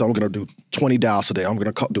told myself I'm going to do 20 dials today. I'm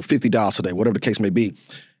going to do 50 dials today, whatever the case may be.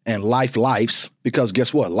 And lifes, because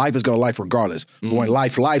guess what? Life is going to life regardless. But when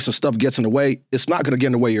life and stuff gets in the way, it's not going to get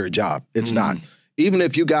in the way of your job. It's not. Even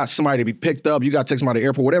if you got somebody to be picked up, you got to take somebody to the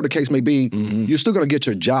airport, whatever the case may be, you're still going to get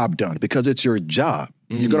your job done because it's your job.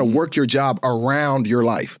 You're going to work your job around your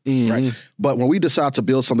life, right? But when we decide to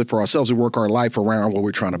build something for ourselves, we work our life around what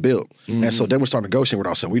we're trying to build. And so then we start negotiating with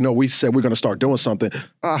ourselves. We said we're going to start doing something.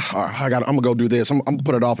 All right, I'm going to go do this. I'm going to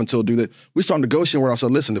put it off until do that. We start negotiating with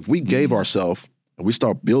ourselves. Listen, if we gave ourselves and we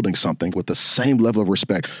start building something with the same level of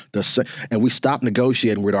respect, and we stop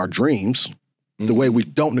negotiating with our dreams the way we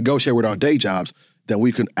don't negotiate with our day jobs, then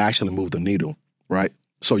we can actually move the needle, right?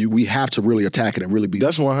 So we have to really attack it and really be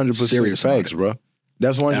That's 100% serious facts, bro.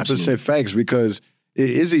 That's 100% facts because it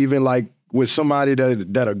is even like with somebody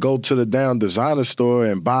that'll go to the down designer store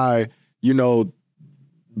and buy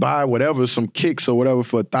whatever, some kicks or whatever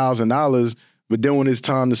for $1,000, but then when it's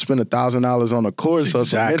time to spend $1,000 on a course or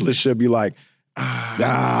some mentorship, you're like,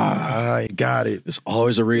 I ain't got it. There's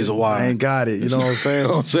always a reason why. I ain't got it. You know what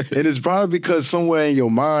I'm saying? And it's probably because somewhere in your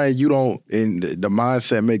mind, you don't, in the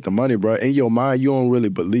mindset make the money, bro. In your mind, you don't really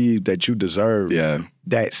believe that you deserve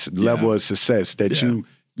that level of success that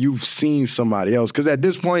you've seen somebody else. Because at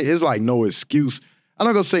this point, it's like no excuse. I'm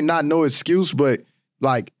not going to say not no excuse, but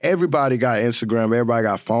like everybody got Instagram, everybody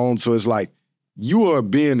got phones. So it's like you are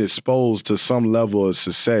being exposed to some level of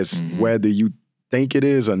success, whether you think it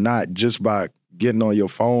is or not, just by getting on your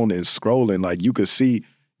phone and scrolling. Like you could see,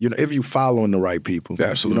 if you following the right people.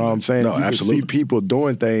 Absolutely. You know what I'm saying? No, you absolutely. can see people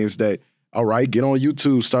doing things that, all right, get on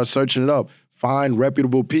YouTube, start searching it up, find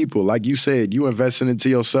reputable people. Like you said, you invested into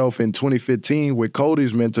yourself in 2015 with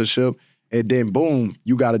Cody's mentorship, and then boom,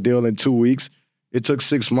 you got a deal in 2 weeks. It took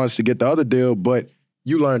 6 months to get the other deal, but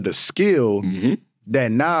you learned a skill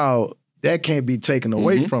that now that can't be taken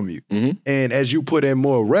away from you. And as you put in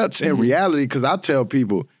more reps in reality, because I tell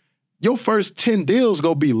people, your first 10 deals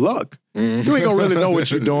gonna be luck. You ain't gonna really know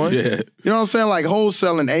what you're doing. You know what I'm saying? Like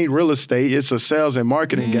wholesaling ain't real estate. It's a sales and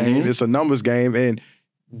marketing game. It's a numbers game. And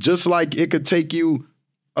just like it could take you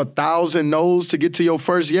 1,000 no's to get to your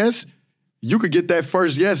first yes, you could get that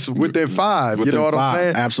first yes within 5. You know what I'm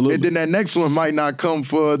saying? Absolutely. And then that next one might not come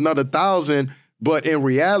for another 1,000. But in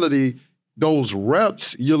reality, those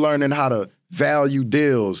reps, you're learning how to value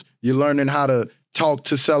deals. You're learning how to talk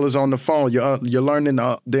to sellers on the phone. You're learning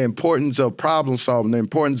the importance of problem solving, the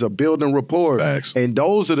importance of building rapport. Facts. And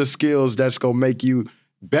those are the skills that's going to make you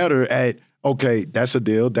better at, okay, that's a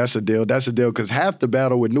deal, that's a deal, that's a deal. Because half the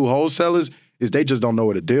battle with new wholesalers is they just don't know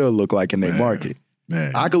what a deal look like in their market.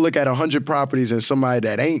 I could look at 100 properties and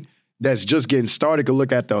somebody that's just getting started could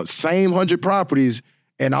look at the same 100 properties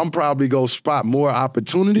and I'm probably going to spot more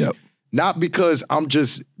opportunity. Not because I'm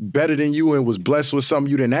just better than you and was blessed with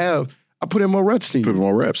something you didn't have. I put in more reps than you. Put in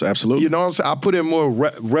more reps, absolutely. You know what I'm saying? I put in more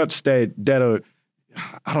reps that are,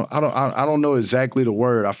 I don't know exactly the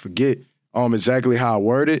word. I forget exactly how I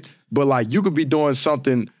word it. But like you could be doing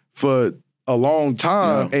something for a long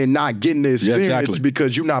time and not getting the experience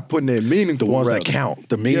because you're not putting in meaningful the ones reps. that count,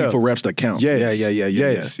 the meaningful reps that count.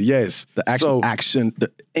 Yes. Yes. The actual action,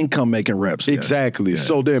 the income making reps. Exactly.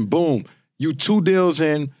 So then boom, you 2 deals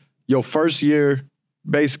in your first year.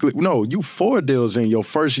 Basically, no, you 4 deals in your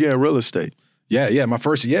first year in real estate. My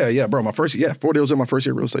first, bro. My first, 4 deals in my first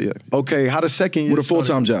year in real estate, Okay, how the second year with a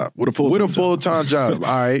full-time job. With a full-time job, all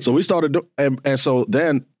right. So we started, and so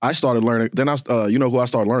then I started learning, you know who I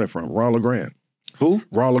started learning from? Ron LeGrand. Who?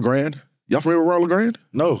 Ron LeGrand. Y'all familiar with Ron LeGrand?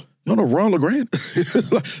 No. You don't know Ron LeGrand?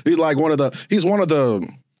 He's like he's one of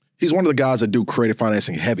the guys that do creative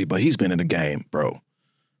financing heavy, but he's been in the game, bro.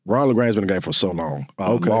 Ron LeGrand's been in the game for so long,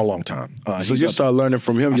 long time. So you started learning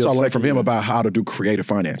from him. I started learning from him about how to do creative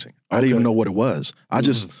financing. I didn't even know what it was. I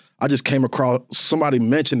just came across, somebody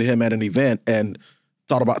mentioned to him at an event and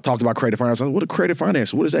talked about creative finance. I said, what is creative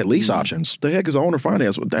finance? What is that? Lease options. The heck is owner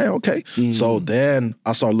finance? Well, damn, okay. So then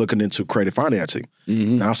I started looking into creative financing.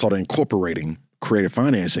 And I started incorporating creative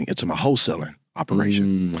financing into my wholesaling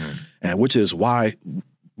operation, and which is why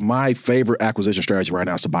my favorite acquisition strategy right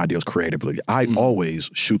now is to buy deals creatively. I always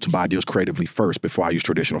shoot to buy deals creatively first before I use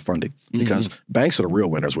traditional funding because banks are the real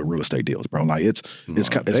winners with real estate deals, bro. Like it's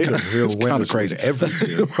kind of crazy. Every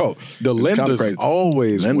deal. Bro, the lenders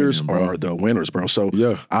always lenders winning, are the winners, bro. So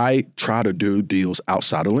I try to do deals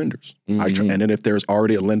outside of lenders. And then if there's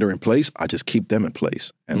already a lender in place, I just keep them in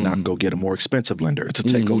place and not go get a more expensive lender to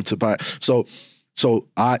take over to buy. So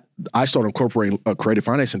I started incorporating creative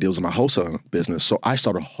financing deals in my wholesaling business. So I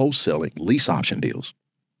started wholesaling lease option deals,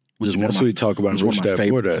 which is what we talk about. It's one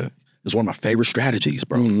of my favorite strategies,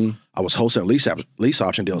 bro. I was wholesaling lease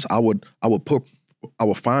option deals. I would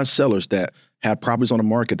find sellers that had properties on the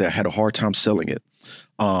market that had a hard time selling it,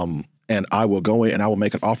 and I will go in and I will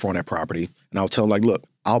make an offer on that property, and I'll tell them like, look,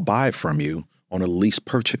 I'll buy it from you on a lease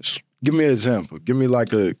purchase. Give me an example. Give me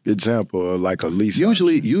like an example of like a lease option.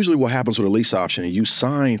 Usually what happens with a lease option, you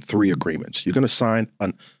sign 3 agreements. You're going to sign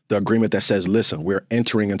the agreement that says, listen, we're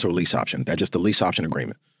entering into a lease option. That's just the lease option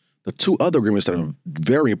agreement. The 2 other agreements that are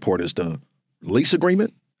very important is the lease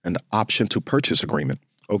agreement and the option to purchase agreement.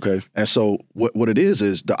 Okay. And so what it is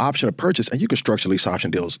the option to purchase, and you can structure lease option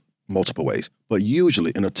deals multiple ways, but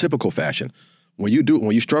usually in a typical fashion, when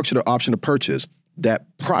you structure the option to purchase,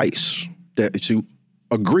 that price that you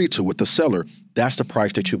agree to with the seller, that's the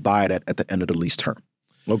price that you buy it at the end of the lease term.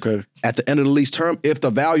 Okay. At the end of the lease term, if the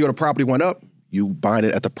value of the property went up, you buy it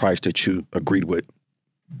at the price that you agreed with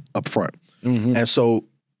up front. And so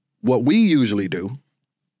what we usually do,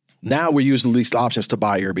 now we're using lease options to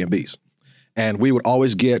buy Airbnbs. And we would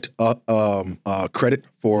always get a credit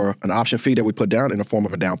for an option fee that we put down in the form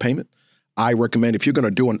of a down payment. I recommend if you're going to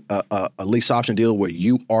do a lease option deal where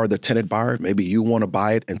you are the tenant buyer, maybe you want to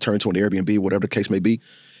buy it and turn it to an Airbnb, whatever the case may be.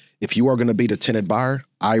 If you are going to be the tenant buyer,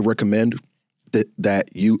 I recommend that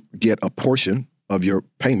you get a portion of your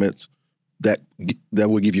payments that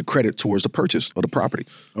will give you credit towards the purchase of the property.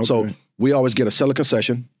 Okay. So we always get a seller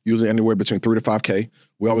concession, usually anywhere between $3,000 to $5,000.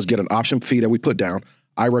 We always get an option fee that we put down.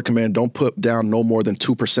 I recommend don't put down no more than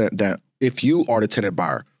 2% down. If you are the tenant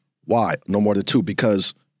buyer, why? No more than 2%,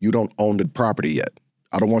 because you don't own the property yet.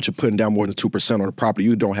 I don't want you putting down more than 2% on the property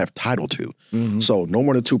you don't have title to. So no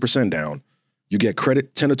more than 2% down. You get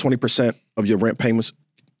credit, 10 to 20% of your rent payments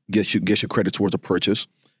gets you credit towards a purchase.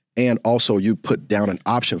 And also you put down an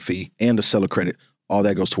option fee and the seller credit. All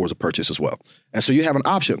that goes towards a purchase as well. And so you have an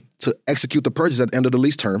option to execute the purchase at the end of the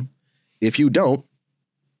lease term If you don't,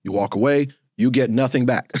 you walk away, you get nothing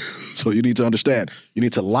back. So you need to understand, you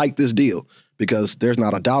need to like this deal because there's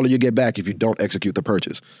not a dollar you get back if you don't execute the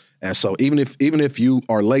purchase. And so even if you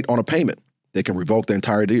are late on a payment, they can revoke the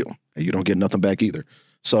entire deal and you don't get nothing back either.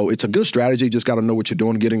 So it's a good strategy. Just got to know what you're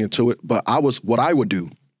doing, getting into it. But what I would do,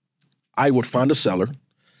 I would find a seller.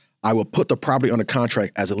 I would put the property on a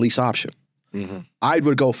contract as a lease option. Mm-hmm. I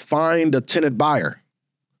would go find a tenant buyer.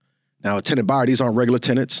 Now, a tenant buyer, these aren't regular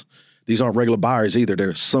tenants. These aren't regular buyers either.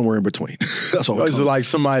 They're somewhere in between. That's what is it like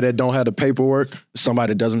somebody that don't have the paperwork?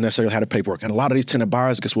 Somebody that doesn't necessarily have the paperwork. And a lot of these tenant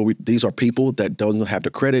buyers, guess what? These are people that don't have the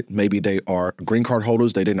credit. Maybe they are green card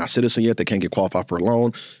holders. They're not citizen yet. They can't get qualified for a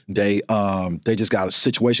loan. They just got a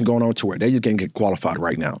situation going on to where they just can't get qualified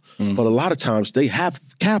right now. Mm-hmm. But a lot of times they have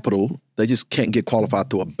capital. They just can't get qualified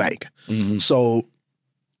through a bank. Mm-hmm.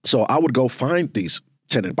 So I would go find these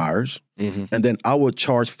tenant buyers, mm-hmm. and then I would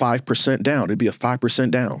charge 5% down. It'd be a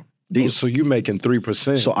 5% down. Oh, so you making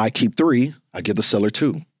 3%. So I keep 3, I give the seller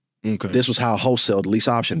 2. Okay. This was how I wholesaled lease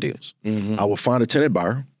option deals. Mm-hmm. I will find a tenant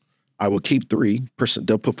buyer, I will keep 3%,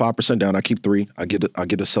 they'll put 5% down, I keep 3, I give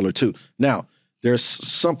the seller 2. Now, there's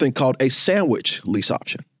something called a sandwich lease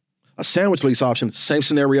option. A sandwich lease option, same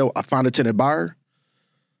scenario, I find a tenant buyer,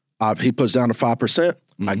 he puts down the 5%,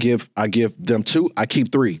 mm-hmm. I give them 2, I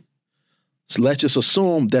keep 3. So let's just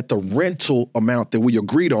assume that the rental amount that we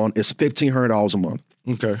agreed on is $1,500 a month.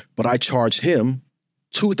 Okay. But I charge him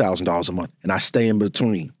 $2,000 a month, and I stay in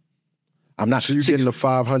between. I'm not. So you're getting the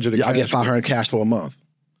 $500. Yeah, I get $500 cash flow a month.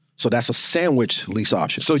 So that's a sandwich lease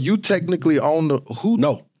option. So you technically own the who?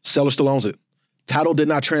 No, seller still owns it. Title did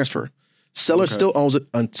not transfer. Seller still owns it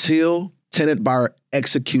until tenant buyer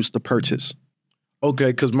executes the purchase. Okay,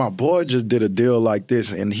 because my boy just did a deal like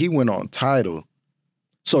this, and he went on title.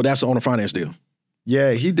 So that's the owner finance deal.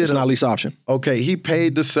 Yeah, he did. It's not a lease option. Okay, he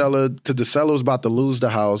paid the seller because the seller was about to lose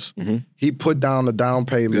the house. Mm-hmm. He put down the down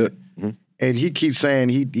payment, mm-hmm. and he keeps saying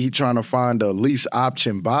he trying to find a lease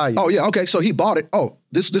option buyer. Oh yeah, okay. So he bought it. Oh,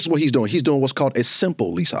 this is what he's doing. He's doing what's called a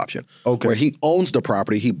simple lease option. Okay, where he owns the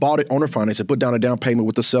property. He bought it owner finance and put down a down payment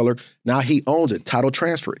with the seller. Now he owns it. Title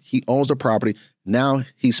transfer. He owns the property. Now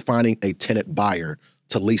he's finding a tenant buyer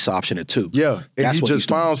to lease option it too. Yeah, and he just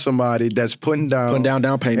found somebody that's putting down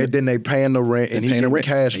payment, and then they paying the rent, and he's getting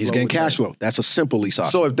cash flow. He's getting cash flow. That's a simple lease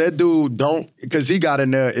option. So if that dude because he got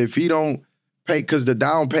in there, if he don't pay, because the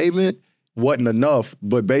down payment wasn't enough,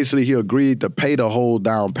 but basically he agreed to pay the whole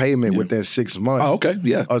down payment within 6 months. Oh, okay,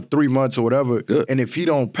 yeah, or 3 months or whatever. Good. And if he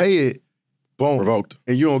don't pay it, boom, revoked,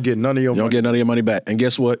 and you don't get none of your money. You don't get none of your money back. And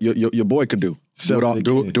guess what? Your boy could do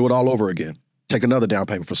it all over again. Take another down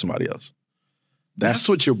payment for somebody else. That's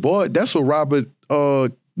what your boy. That's what Robert.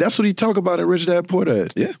 That's what he talked about in Rich Dad Poor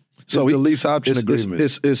Dad. Yeah. So the lease option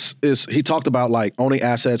agreement. He talked about like owning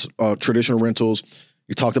assets, traditional rentals.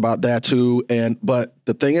 He talked about that too. But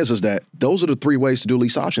the thing is that those are the 3 ways to do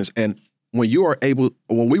lease options. And when you are able,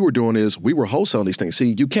 what we were doing is we were wholesaling these things.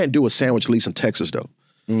 See, you can't do a sandwich lease in Texas though.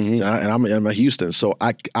 Mm-hmm. And I'm in Houston, so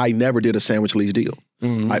I never did a sandwich lease deal.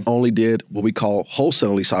 Mm-hmm. I only did what we call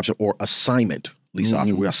wholesale lease option or assignment lease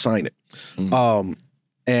option. We assign it. Mm-hmm.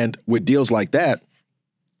 And with deals like that,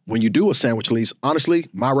 when you do a sandwich lease, honestly,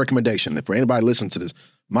 my recommendation, if for anybody listening to this,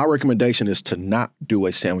 my recommendation is to not do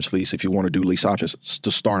a sandwich lease if you want to do lease options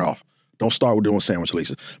to start off. Don't start with doing sandwich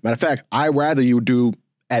leases. Matter of fact, I'd rather you do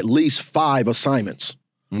at least 5 assignments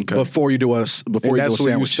before you do a sandwich. That's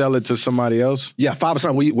when you sell it to somebody else? Yeah, 5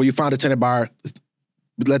 assignments. Where you find a tenant buyer,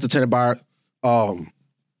 let the tenant buyer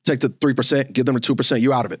take the 3%, give them the 2%,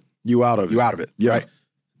 you out of it. You out of it. Yeah. Right?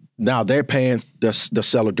 Now they're paying the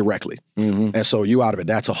seller directly. Mm-hmm. And so you out of it.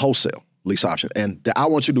 That's a wholesale lease option. And I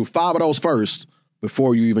want you to do 5 of those first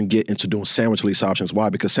before you even get into doing sandwich lease options. Why?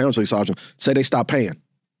 Because sandwich lease options, say they stop paying.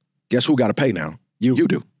 Guess who got to pay now? You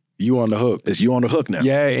do. You on the hook. It's you on the hook now.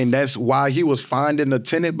 Yeah, and that's why he was finding a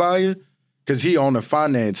tenant buyer, because he owner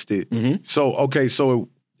financed it. Mm-hmm. So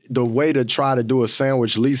the way to try to do a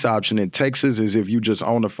sandwich lease option in Texas is if you just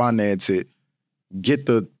owner finance it, get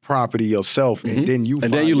the property yourself, and then you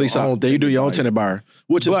lease out. Then you do your own tenant buyer,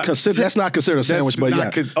 which is that's not considered a sandwich, but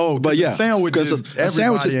yeah, sandwich because a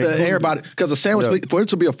sandwich is everybody. Because a sandwich for it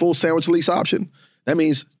to be a full sandwich lease option, that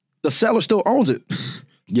means the seller still owns it.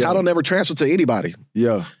 Yeah. Title never transferred to anybody.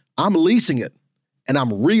 Yeah, I'm leasing it, and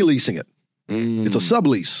I'm releasing it. It's a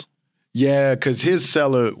sublease. Yeah, because his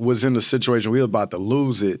seller was in the situation we were about to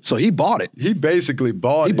lose it. So he bought it. He basically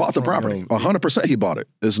bought it. He bought the property. 100% he bought it.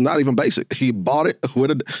 It's not even basic. He bought it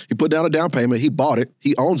he put down a down payment. He bought it.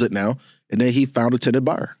 He owns it now. And then he found a tenant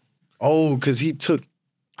buyer. Oh, because he took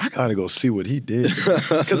I gotta go see what he did.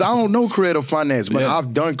 Because I don't know creative finance, but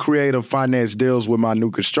I've done creative finance deals with my new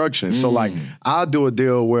construction. So like, I'll do a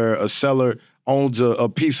deal where a seller owns a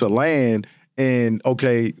piece of land and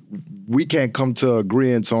okay, we can't come to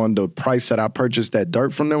agreement on the price that I purchased that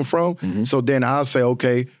dirt from them from. So then I'll say,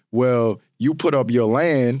 okay, well, you put up your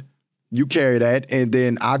land, you carry that, and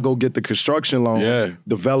then I go get the construction loan,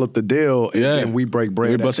 develop the deal, and then we break bread.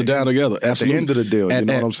 We bust it down together. At the end of the deal, you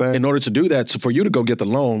know what I'm saying? In order to do that, so for you to go get the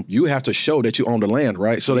loan, you have to show that you own the land,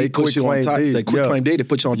 right? So they quit claim deed. They quit claim deed, they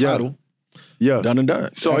put you on title. Yeah. Done and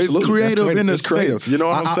done. So it's creative in a sense. You know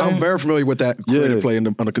what I'm saying? I'm very familiar with that creative play on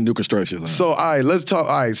the new construction. So, all right, let's talk.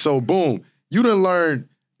 All right, so boom. You done learn.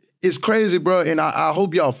 It's crazy, bro, and I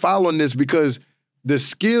hope y'all following this because the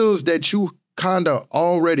skills that you kind of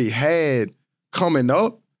already had coming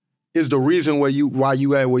up is the reason why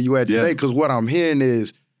you at where you at today. Because what I'm hearing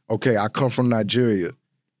is, okay, I come from Nigeria.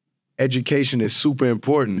 Education is super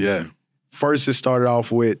important. Yeah. First, it started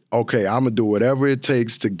off with, okay, I'm gonna do whatever it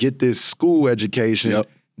takes to get this school education.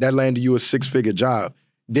 That landed you a 6-figure job.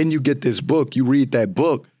 Then you get this book, you read that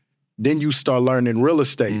book, then you start learning real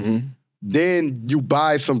estate. Then you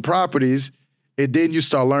buy some properties, and then you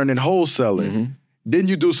start learning wholesaling. Then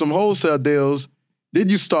you do some wholesale deals. Then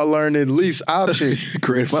you start learning lease options.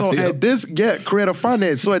 Creative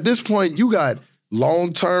finance. So at this point, you got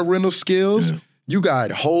long-term rental skills. You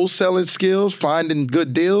got wholesaling skills, finding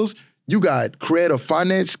good deals. You got creative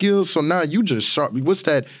finance skills. So now you just sharp. What's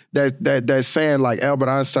that saying like Albert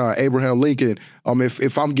Einstein or Abraham Lincoln?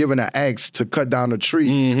 If I'm given an axe to cut down a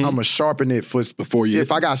tree, I'm gonna sharpen it before you.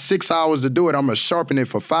 If I got 6 hours to do it, I'm gonna sharpen it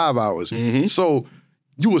for 5 hours. So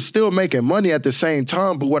you were still making money at the same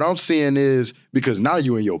time, but what I'm seeing is, because now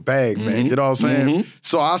you in your bag, man, you know what I'm saying?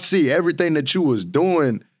 So I see everything that you was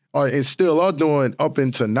doing and still are doing up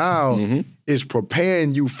until now is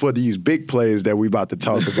preparing you for these big plays that we about to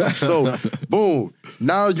talk about. So, boom,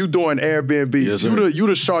 now you doing Airbnb. Yes, you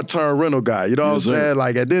the short-term rental guy, you know what I'm saying?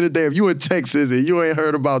 Like, at the end of the day, if you in Texas and you ain't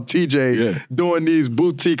heard about TJ doing these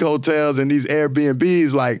boutique hotels and these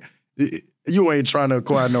Airbnbs, like, you ain't trying to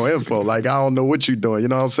acquire no info. Like, I don't know what you doing, you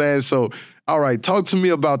know what I'm saying? So, all right, talk to me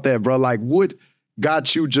about that, bro. Like, what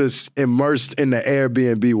got you just immersed in the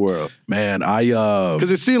Airbnb world? Man,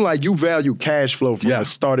 because it seemed like you value cash flow from the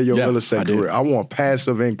start of your real estate career. I want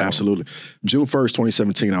passive income. Absolutely. June 1st,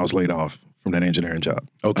 2017, I was laid off from that engineering job.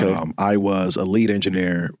 Okay. I was a lead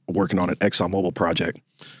engineer working on an ExxonMobil project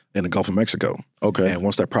in the Gulf of Mexico. Okay. And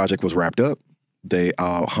once that project was wrapped up, they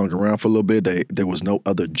hung around for a little bit. There was no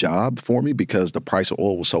other job for me because the price of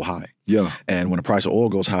oil was so high. Yeah. And when the price of oil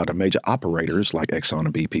goes high, the major operators like Exxon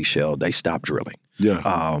and BP, Shell, they stop drilling.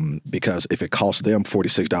 Yeah. Because if it costs them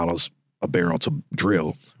 $46 a barrel to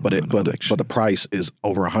drill, but the price is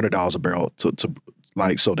over $100 a barrel to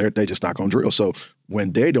like, so they just not gonna drill. So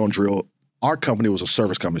when they don't drill, our company was a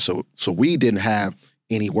service company, so we didn't have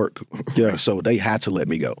any work. Yeah. So they had to let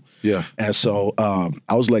me go. Yeah. And so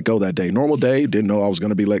I was let go that day. Normal day, didn't know I was going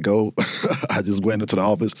to be let go. I just went into the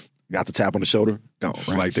office, got the tap on the shoulder, gone. It's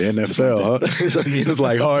like the NFL, huh? It's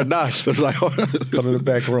like Hard Knocks. It's like come to the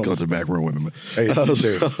back room. Come to the back room with me, man. Hey,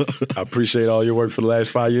 TJ, I appreciate all your work for the last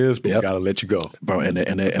 5 years, but we got to let you go. Bro,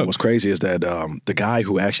 and what's crazy is that the guy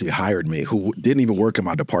who actually hired me, who didn't even work in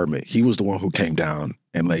my department, he was the one who came down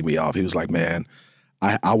and laid me off. He was like, man,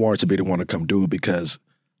 I wanted to be the one to come do it because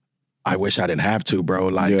I wish I didn't have to, bro.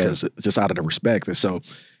 Like, because just out of the respect. And so,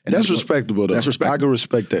 and that's respectable, though. That's respectable. I can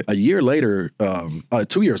respect that. A year later,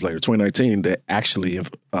 2 years later, 2019, they actually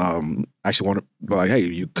wanted, like, hey,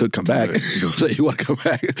 you could come back. So you want to come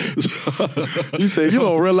back? You said, you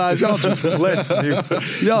don't realize y'all just blessed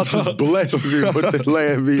me. Y'all just blessed me with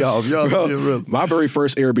laying me off. My very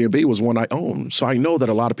first Airbnb was one I owned. So I know that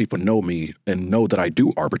a lot of people know me and know that I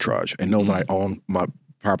do arbitrage and know that I own my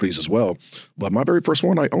properties as well. But my very first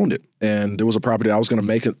one, I owned it. And there was a property I was going to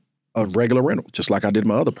make it a regular rental, just like I did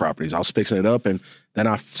my other properties. I was fixing it up, and then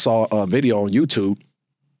I saw a video on YouTube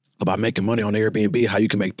about making money on Airbnb, how you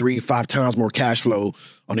can make 3-5 times more cash flow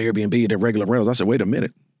on Airbnb than regular rentals. I said, wait a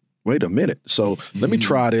minute. So let me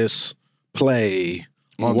try this play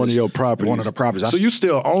on one of your properties. One of the properties. So you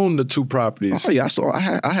still own the 2 properties? Oh yeah,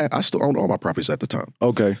 I still owned all my properties at the time.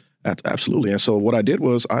 Okay. Absolutely. And so what I did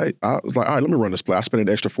was I was like, all right, let me run this play. I spent an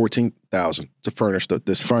extra $14,000 to furnish to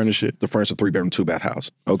furnish a 3-bedroom, 2-bath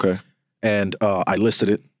house. Okay. And I listed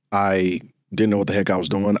it. I didn't know what the heck I was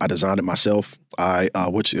doing. I designed it myself.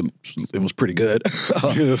 Which it was pretty good.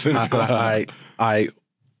 I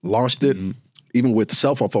launched it. Even with the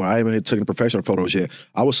cell phone photo. I haven't taken professional photos yet.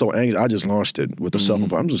 I was so angry. I just launched it with the cell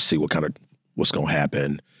phone. I'm just see what's going to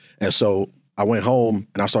happen. And so I went home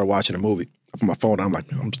and I started watching a movie. I put my phone down. I'm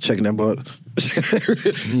like, I'm checking that, but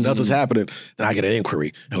nothing's happening. Then I get an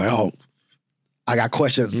inquiry. They're like, oh, I got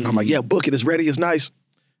questions. I'm like, yeah, book it. It's ready. It's nice.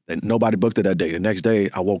 Then nobody booked it that day. The next day,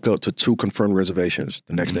 I woke up to 2 confirmed reservations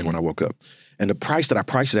the next day when I woke up. And the price that I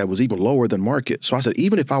priced it at was even lower than market. So I said,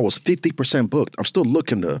 even if I was 50% booked, I'm still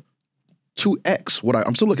looking to 2X.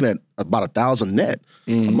 I'm still looking at about 1,000 net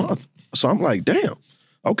a month. So I'm like, damn.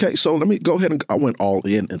 Okay, so let me go ahead and I went all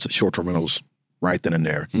in into short-term rentals right then and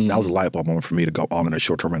there. That was a light bulb moment for me to go all in the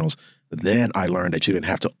short-term rentals. Then I learned that you didn't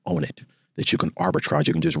have to own it, that you can arbitrage.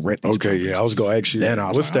 You can just rent these properties. Yeah, I was going to ask you, then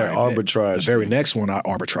what's like, that arbitrage? The very next one, I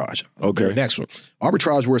arbitrage. Okay. The very next one.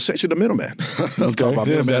 Arbitrage, we're essentially the middleman. I'm talking about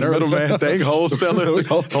middleman thing, wholesaler.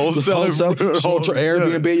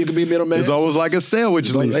 Airbnb, you can be middleman. It's almost like a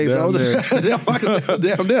sandwich lease. Damn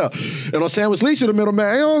there. And on sandwich lease, you're the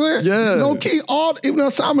middleman. You know what I'm saying? Yeah. No key, even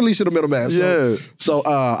on Simon lease, you're the middleman. So, So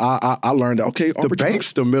I learned that, okay, the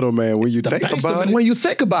bank's the middleman when you think about it. When you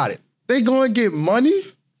think about it. They going to get money.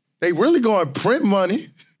 They really going to print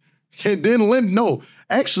money and then lend. No,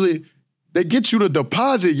 actually, they get you to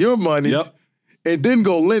deposit your money and then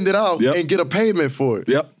go lend it out and get a payment for it.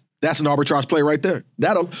 Yep. That's an arbitrage play right there.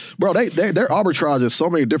 Their arbitrage is so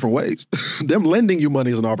many different ways. Them lending you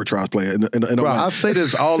money is an arbitrage play. In a bro, way. I say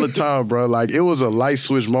this all the time, bro. Like, it was a light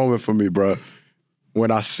switch moment for me, bro,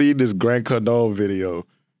 when I see this Grant Cardone video.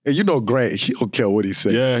 And you know Grant, he don't care what he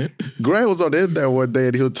said. Yeah. Grant was on the internet one day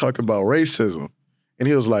and he was talking about racism. And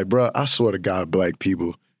he was like, bro, I swear to God, black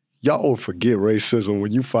people, y'all will forget racism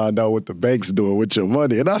when you find out what the bank's doing with your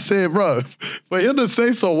money. And I said, bro, for him to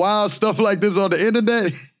say some wild stuff like this on the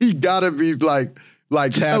internet, he gotta be like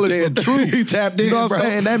telling some truth. He tapped in, you know what bro. I'm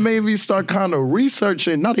saying? And that made me start kind of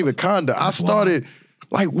researching, not even kind of. I started,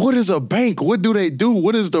 like, what is a bank? What do they do?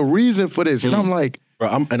 What is the reason for this? And I'm like, bro,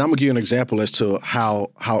 I'm gonna give you an example as to how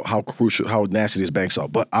crucial, how nasty these banks are.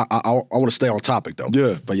 But I want to stay on topic though.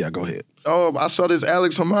 Yeah. But yeah, go ahead. I saw this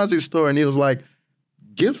Alex Hamazi story, and he was like,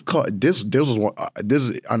 gift card. This was one.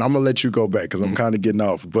 And I'm gonna let you go back because I'm kind of getting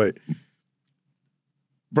off. But,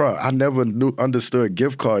 bro, I never understood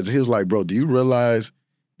gift cards. He was like, bro, do you realize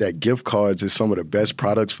that gift cards is some of the best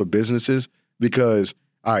products for businesses? Because,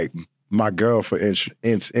 all right, my girl, for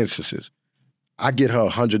instances, I get her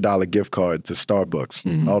 $100 gift card to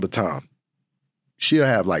Starbucks all the time. She'll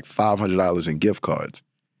have like $500 in gift cards.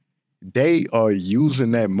 They are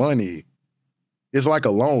using that money. It's like a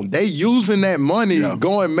loan. They using that money,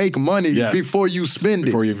 go and make money before you spend it.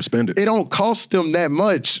 Before you even spend it. It don't cost them that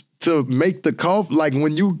much to make the coffee. Like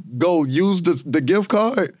when you go use the gift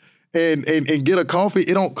card and get a coffee,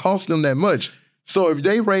 it don't cost them that much. So if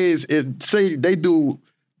they raise it, say they do,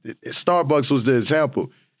 Starbucks was the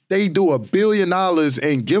example, they do $1 billion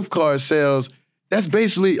in gift card sales. That's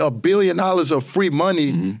basically $1 billion of free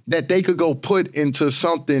money that they could go put into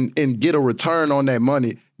something and get a return on that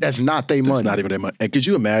money. That's not their money. It's not even their money. And could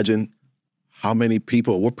you imagine how many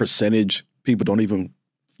people, what percentage people don't even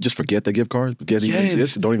just forget their gift cards, forget it even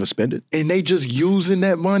exists, don't even spend it? And they just using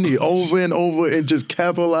that money over and over and just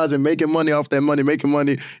capitalizing, making money off that money, making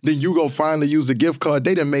money. Then you go finally use the gift card.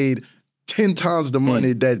 They done made 10 times the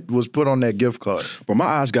money that was put on that gift card. But my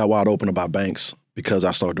eyes got wide open about banks because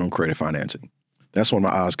I started doing creative financing. That's when my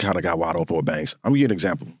eyes kind of got wide open with banks. I'm gonna give you an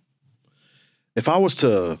example. If I was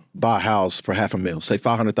to buy a house for $500,000, say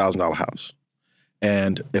 $500,000 house,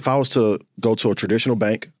 and if I was to go to a traditional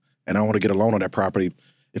bank and I want to get a loan on that property,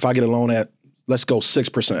 if I get a loan at, let's go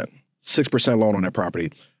 6% loan on that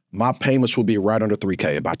property, my payments will be right under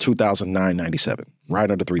 $3,000, about $2,997, right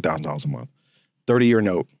under $3,000 a month. 30-year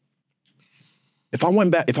note. If I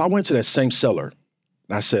went to that same seller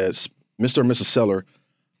and I said, Mr. and Mrs. Seller,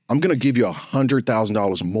 I'm gonna give you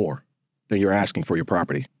 $100,000 more than you're asking for your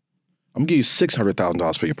property. I'm gonna give you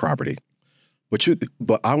 $600,000 for your property, but you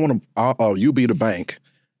be the bank,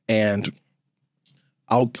 and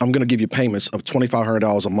I'm gonna give you payments of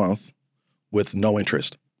 $2,500 a month with no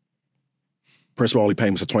interest. Principal only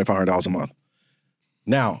payments of $2,500 a month.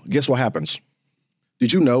 Now, guess what happens?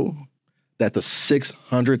 Did you know that the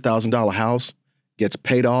 $600,000 house gets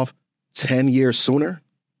paid off 10 years sooner?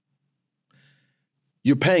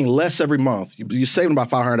 You're paying less every month. You're saving about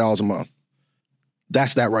 $500 a month.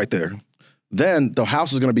 That's that right there. Then the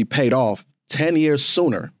house is going to be paid off 10 years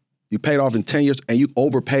sooner. You paid off in 10 years and you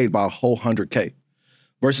overpaid by a whole $100K.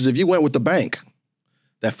 Versus if you went with the bank,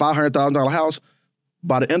 that $500,000 house,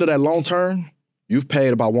 by the end of that loan term, you've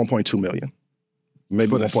paid about $1.2 million.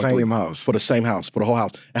 Maybe for the same house. For the same house, for the whole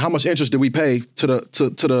house. And how much interest did we pay to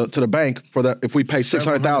the bank for that? If we pay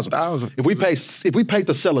 $600,000, if we paid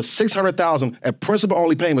the seller $600,000 at principal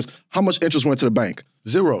only payments, how much interest went to the bank?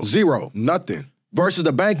 Zero. Zero. Nothing. versus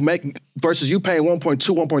the bank versus you paying 1.2,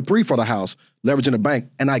 1.3 for the house, leveraging the bank,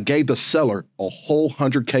 and I gave the seller a whole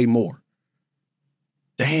 $100K more.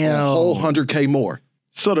 Damn. A whole $100K more.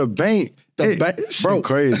 So the bank, bro,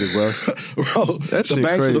 crazy, bro. Bro, the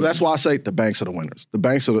banks. crazy. That's why I say the banks are the winners. The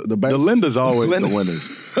banks. The lenders always the winners.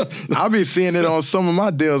 I be seeing it on some of my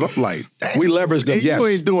deals. I'm like, damn, we leverage them. Yes, you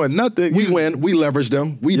ain't doing nothing. We win. We leverage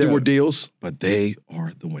them. We do our deals, but they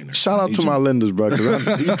are the winners. Shout out to my lenders, bro.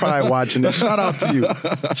 Because you probably watching it. Shout out to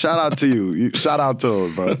you. Shout out to you. Shout out to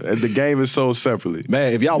them, bro. The game is sold separately.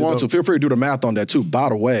 Man, if y'all want to, feel free to do the math on that too. By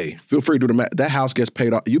the way, feel free to do the math. That house gets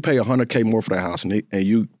paid off. You pay $100K more for that house, and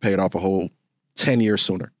you pay it off a whole 10 years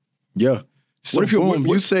sooner. Yeah. So what if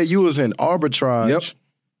you said you was in arbitrage? Yep.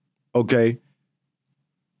 Okay.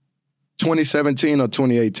 2017 or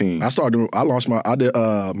 2018? I did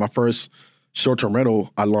my first short-term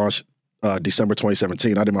rental. I launched December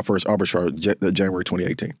 2017. I did my first arbitrage January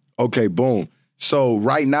 2018. Okay, boom. So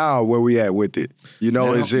right now, where we at with it? You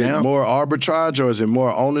know, is it more arbitrage or is it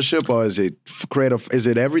more ownership or is it is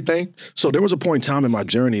it everything? So there was a point in time in my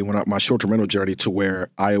journey, my short-term rental journey, to where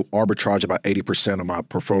I arbitraged about 80% of my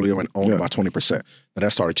portfolio and owned about 20%. And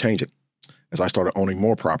that started changing. As I started owning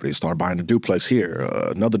more properties, started buying a duplex here,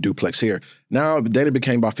 another duplex here. Now, then it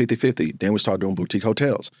became about 50-50. Then we started doing boutique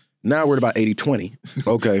hotels. Now we're at about 80-20.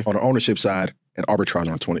 Okay. On the ownership side and arbitrage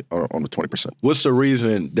on the 20%. What's the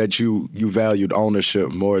reason that you valued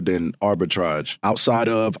ownership more than arbitrage? Outside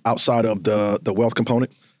of the wealth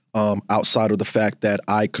component, outside of the fact that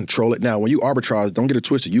I control it. Now, when you arbitrage, don't get it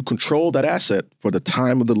twisted. You control that asset for the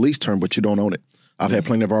time of the lease term, but you don't own it. I've had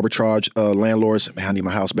plenty of arbitrage landlords, man, I need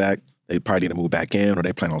my house back. They probably need to move back in, or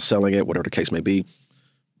they plan on selling it, whatever the case may be.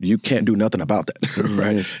 You can't do nothing about that,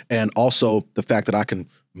 right? And also the fact that I can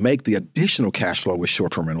make the additional cash flow with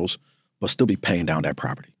short-term rentals, but still be paying down that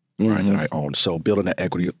property, right, that I own. So building that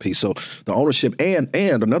equity piece. So the ownership and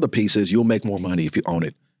another piece is you'll make more money if you own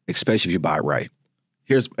it, especially if you buy it right.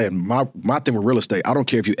 My thing with real estate, I don't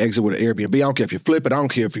care if you exit with an Airbnb, I don't care if you flip it, I don't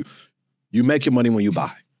care if you make your money when you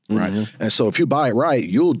buy. Right. And so if you buy it right,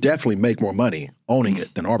 you'll definitely make more money owning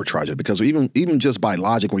it than arbitrage it. Because even just by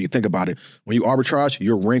logic, when you think about it, when you arbitrage,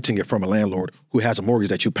 you're renting it from a landlord who has a mortgage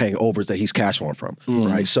that you're paying over that he's cash flowing from.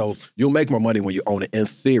 Right. So you'll make more money when you own it in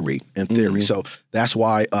theory. So that's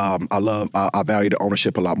why I value the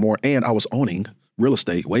ownership a lot more. And I was owning real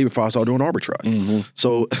estate way before I started doing arbitrage.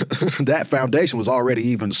 So that foundation was already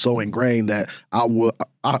even so ingrained that I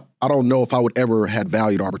don't know if I would ever had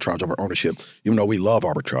valued arbitrage over ownership, even though we love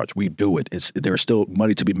arbitrage. We do it. There's still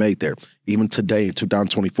money to be made there. Even today in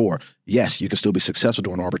 2024, yes, you can still be successful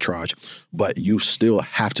doing arbitrage, but you still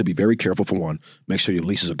have to be very careful for one. Make sure your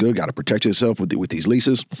leases are good. Got to protect yourself with these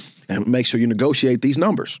leases, and make sure you negotiate these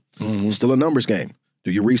numbers. It's still a numbers game. Do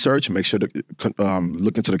your research, make sure to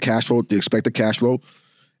look into the cash flow, the expected cash flow,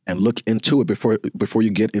 and look into it before you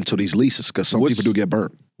get into these leases, because some people do get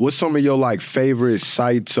burnt. What's some of your favorite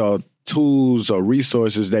sites or tools or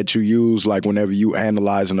resources that you use whenever you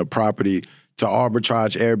analyzing a property to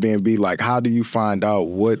arbitrage Airbnb? Like, how do you find out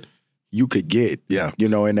what you could get? Yeah.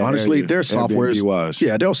 In that honestly, area, there's softwares.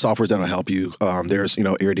 Yeah, there's softwares that'll help you. There's,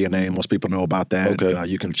 AirDNA. Most people know about that. Okay.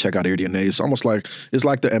 You can check out AirDNA. It's almost like the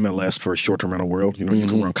MLS for short-term rental world. You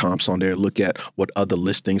can run comps on there, look at what other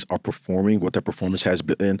listings are performing, what their performance has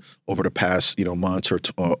been over the past, months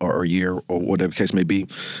or a year or whatever the case may be.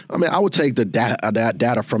 I mean, I would take the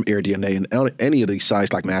data from AirDNA and any of these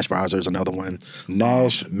sites like MashVisor is another one.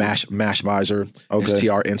 MashVisor. Okay.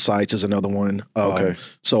 STR Insights is another one. Okay.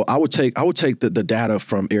 So I would take the data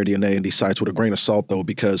from AirDNA and these sites with a grain of salt, though,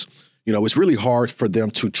 because it's really hard for them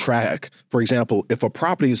to track. For example, if a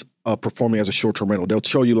property is performing as a short-term rental, they'll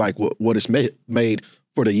show you what it's made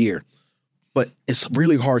for the year, but it's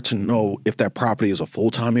really hard to know if that property is a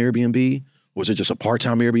full-time Airbnb or is it just a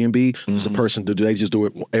part-time Airbnb. Is the person, do they just do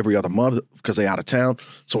it every other month because they're out of town?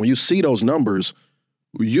 So when you see those numbers,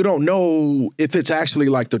 you don't know if it's actually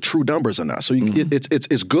the true numbers or not. So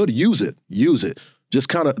it's good. Use it. Just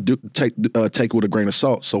kind of take it with a grain of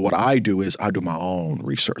salt. So what I do is I do my own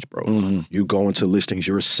research, bro. You go into listings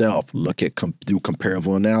yourself, look at do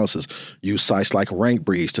comparable analysis. Use sites like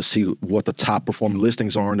RankBreeze to see what the top performing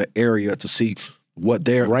listings are in the area, to see what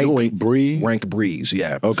they're doing. RankBreeze,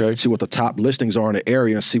 yeah. Okay. See what the top listings are in the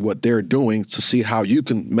area and see what they're doing, to see how you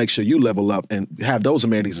can make sure you level up and have those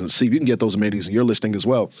amenities, and see if you can get those amenities in your listing as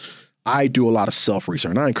well. I do a lot of self-research,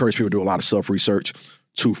 and I encourage people to do a lot of self-research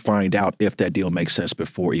to find out if that deal makes sense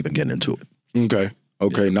before even getting into it.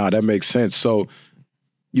 Okay. Nah, that makes sense. So,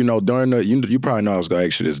 during you probably know I was going to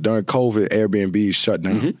ask you this. During COVID, Airbnb shut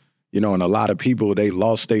down, and a lot of people, they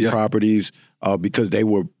lost their properties because they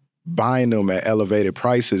were buying them at elevated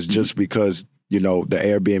prices just because the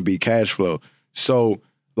Airbnb cash flow. So,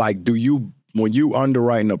 like, when you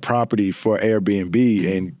underwriting a property for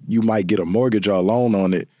Airbnb and you might get a mortgage or a loan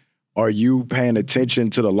on it, are you paying attention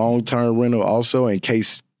to the long-term rental also in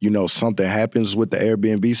case, something happens with the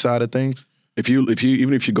Airbnb side of things?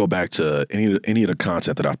 Even if you go back to any of the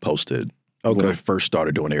content that I've posted when I first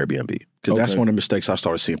started doing Airbnb, because that's one of the mistakes I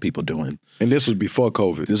started seeing people doing. And this was before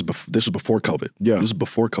COVID. This was before COVID. Yeah, this is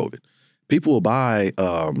before COVID. People will buy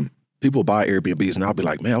Airbnbs, and I'll be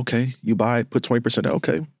like, man, okay, you buy it, put 20% out,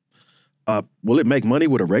 okay. Will it make money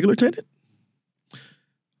with a regular tenant?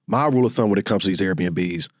 My rule of thumb when it comes to these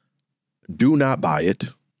Airbnbs: do not buy it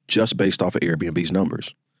just based off of Airbnb's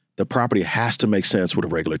numbers. The property has to make sense with a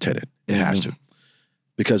regular tenant. It has to.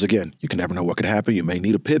 Because again, you can never know what could happen. You may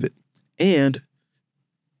need a pivot. And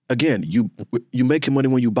again, you making money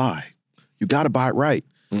when you buy. You got to buy it right.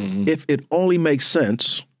 If it only makes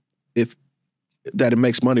sense, that it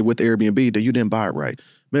makes money with Airbnb, then you didn't buy it right.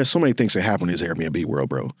 Man, so many things that happen in this Airbnb world,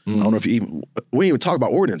 bro. I don't know if we didn't even talk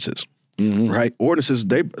about ordinances. Right? Ordinances,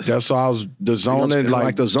 that's why I was the zoning,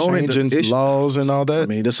 like the zoning, changing laws and all that. I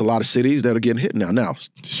mean, there's a lot of cities that are getting hit now.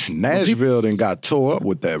 Nashville then got tore up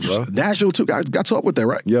with that, bro. Nashville too got tore up with that,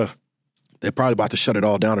 right? Yeah. They're probably about to shut it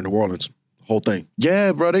all down in New Orleans. Whole thing.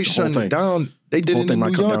 Yeah, bro, they shut it down. They did it in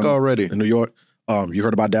New York already. In New York. You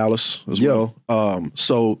heard about Dallas as well.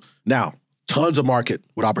 So now, tons of market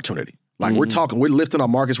with opportunity. Like we're lifting our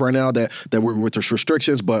markets right now that we're with the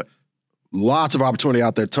restrictions, but lots of opportunity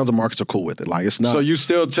out there. Tons of markets are cool with it. Like it's not. So you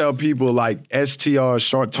still tell people like STR,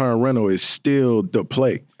 short-term rental, is still the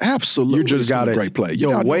play. Absolutely. You just got a great play.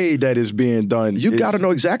 The way that it's being done. You got to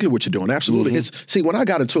know exactly what you're doing. Absolutely. See, when I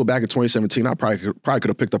got into it back in 2017, I probably could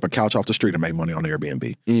have picked up a couch off the street and made money on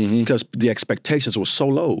Airbnb because the expectations were so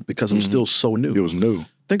low because it was still so new. It was new.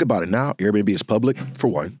 Think about it now. Airbnb is public, for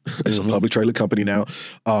one. It's a public traded company now.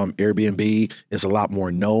 Airbnb is a lot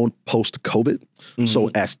more known post-COVID. So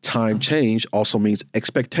as time changed also means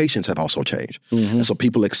expectations have also changed. And so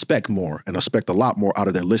people expect more and expect a lot more out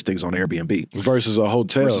of their listings on Airbnb. Versus a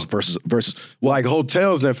hotel. Versus like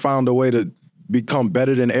hotels that found a way to become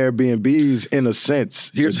better than Airbnbs in a sense.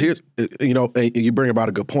 Here's you bring about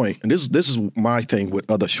a good point. And this is my thing with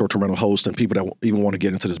other short-term rental hosts and people that even want to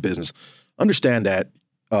get into this business. Understand that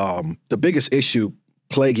the biggest issue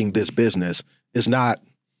plaguing this business is not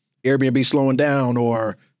Airbnb slowing down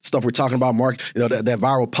or stuff we're talking about, that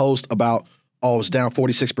viral post about, it's down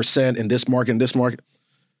 46% in this market and this market.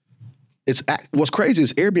 What's crazy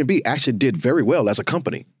is Airbnb actually did very well as a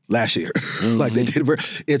company last year. Like they did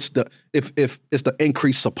it's the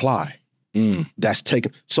increased supply that's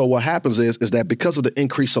taken. So what happens is that because of the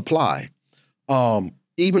increased supply,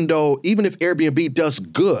 even if Airbnb does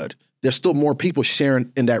good, there's still more people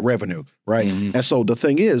sharing in that revenue, right? And so the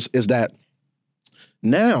thing is that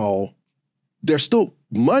now there's still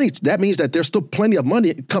money. That means that there's still plenty of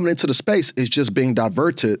money coming into the space. It's just being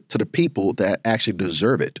diverted to the people that actually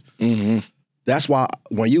deserve it. That's why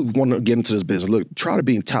when you want to get into this business, look, try to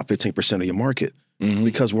be in top 15% of your market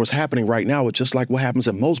because what's happening right now is just like what happens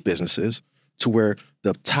in most businesses, to where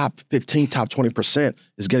the top 15, top 20%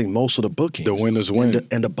 is getting most of the bookings. The winners win.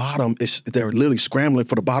 And the bottom, they're literally scrambling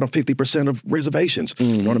for the bottom 50% of reservations.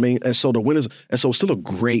 You know what I mean? And so the winners, and so it's still a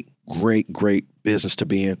great, great, great business to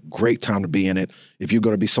be in, great time to be in it. If you're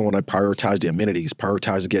going to be someone that prioritizes the amenities,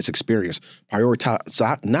 prioritizes the guest experience,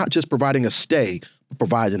 prioritize not just providing a stay, but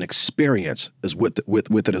provide an experience with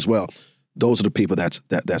it as well. Those are the people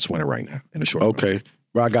that's winning right now in the short run. Okay.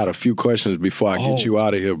 Bro, I got a few questions before I get you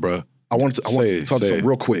out of here, bro. I want to talk to something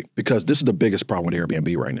real quick because this is the biggest problem with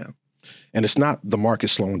Airbnb right now. And it's not the market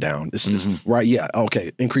slowing down. This is right. Yeah.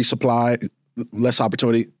 Okay. Increased supply, less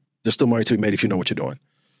opportunity. There's still money to be made if you know what you're doing.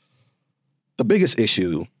 The biggest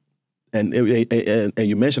issue, and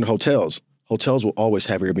you mentioned hotels. Hotels will always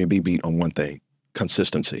have Airbnb beat on one thing: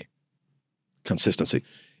 consistency. Consistency.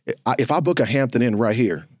 If I book a Hampton Inn right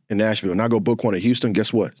here in Nashville and I go book one in Houston,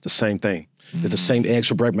 guess what? It's the same thing. It's the same eggs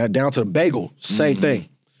for breakfast, down to the bagel, same thing.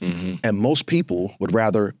 And most people would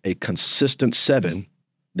rather a consistent 7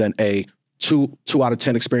 than a 2 out of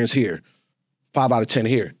 10 experience here, 5 out of 10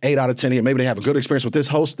 here, 8 out of 10 here. Maybe they have a good experience with this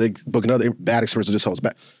host, they book another bad experience with this host.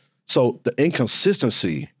 So the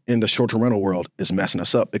inconsistency in the short-term rental world is messing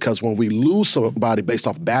us up because when we lose somebody based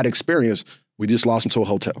off bad experience, we just lost them to a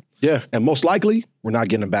hotel. Yeah. And most likely, we're not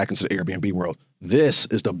getting them back into the Airbnb world. This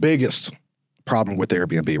is the biggest problem with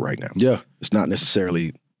Airbnb right now. Yeah. It's not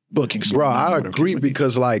necessarily bookings. Bro, I agree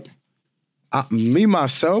because like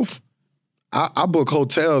myself, I book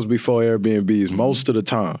hotels before Airbnbs most of the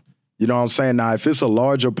time. You know what I'm saying? Now, if it's a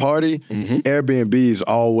larger party, Airbnbs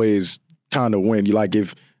always kind of win. You like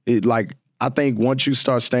I think once you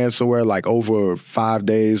start staying somewhere like over 5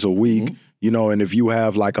 days a week, you know, and if you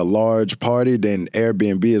have like a large party, then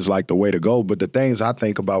Airbnb is like the way to go. But the things I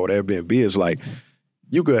think about with Airbnb is like,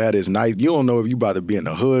 you could have this nice, you don't know if you about to be in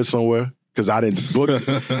the hood somewhere, because I didn't book it.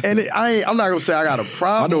 And I'm not going to say I got a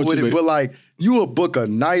problem with it, but like, you will book a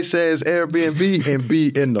nice-ass Airbnb and be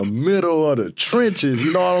in the middle of the trenches,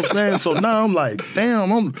 you know what I'm saying? So now I'm like,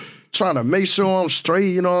 damn, I'm trying to make sure I'm straight,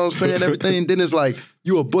 you know what I'm saying, everything. Then it's like,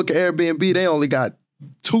 you will book an Airbnb, they only got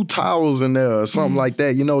 2 towels in there or something like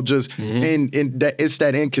that, you know, just, and that it's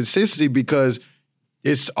that inconsistency because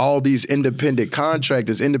it's all these independent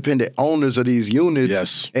contractors, independent owners of these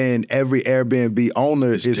units, and every Airbnb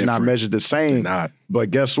owner is not measured the same. But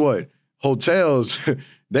guess what? Hotels,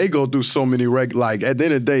 they go through so many like at the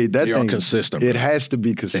end of the day, that thing consistent. It has to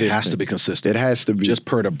be consistent. It has to be consistent. It has to be. Just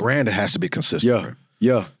per the brand, it has to be consistent. Yeah.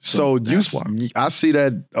 Yeah. So I see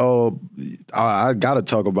that. I gotta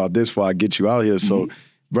talk about this before I get you out here. So,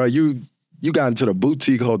 bro, you got into the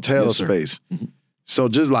boutique hotel space. So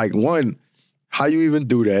just like how you even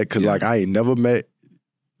do that? Because like I ain't never met.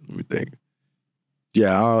 Let me think.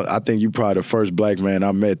 Yeah, I think you probably the first black man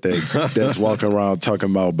I met that's walking around talking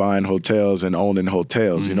about buying hotels and owning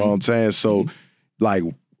hotels. You know what I'm saying? So, like,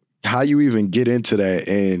 how you even get into that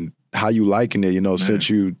and how you liking it? You know, since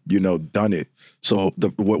you done it. So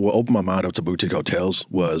what opened my mind up to boutique hotels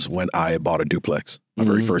was when I bought a duplex. My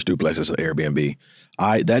very first duplex is an Airbnb.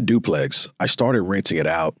 That duplex, I started renting it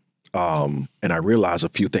out, and I realized a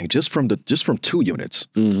few things just from 2 units.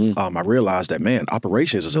 I realized that, man,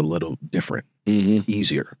 operations is a little different,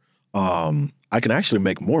 easier. I can actually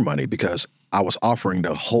make more money because I was offering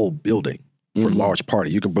the whole building. For a large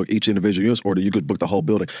party, you can book each individual unit, or you could book the whole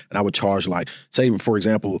building. And I would charge like, say, for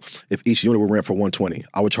example, if each unit would rent for $120,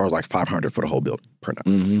 I would charge like $500 for the whole building per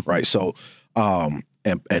night, right? So, and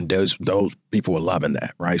those people were loving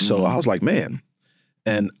that, right? So I was like, man,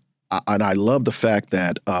 and I love the fact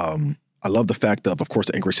that of course,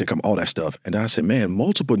 the increased income, all that stuff. And I said, man,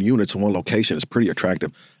 multiple units in one location is pretty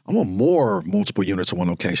attractive. I want more multiple units in one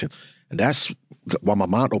location. And that's why my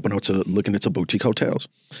mind opened up to looking into boutique hotels.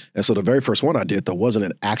 And so the very first one I did, though, wasn't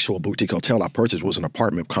an actual boutique hotel I purchased, was an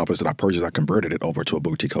apartment complex that I purchased. I converted it over to a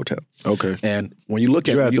boutique hotel. Okay. And when you look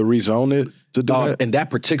at— Did you have to rezone it to do that? In that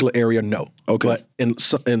particular area, no. Okay. But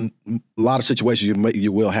in a lot of situations,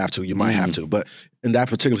 you will have to. You might have to. But in that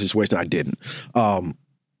particular situation, I didn't.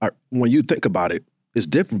 When you think about it, it's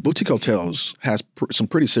different. Boutique hotels has some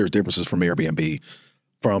pretty serious differences from Airbnb,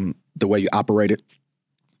 from the way you operate it.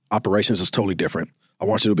 Operations is totally different. I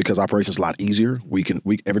want you to, because operations is a lot easier.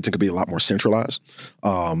 Everything could be a lot more centralized.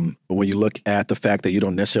 But when you look at the fact that you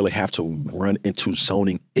don't necessarily have to run into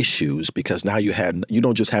zoning issues, because now you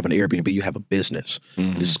don't just have an Airbnb, you have a business.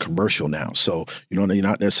 It's commercial now. So you're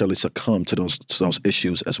not necessarily succumb to those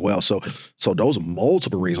issues as well. So those are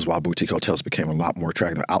multiple reasons why boutique hotels became a lot more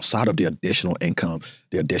attractive outside of the additional income,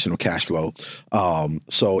 the additional cash flow.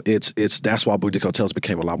 So that's why boutique hotels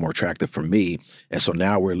became a lot more attractive for me. And so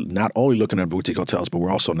now we're not only looking at boutique hotels, but we're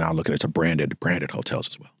also now looking at branded hotels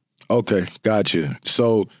as well. Okay, gotcha.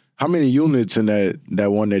 So how many units in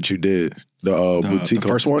that one that you did? The boutique. The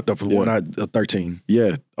first one, the one 13.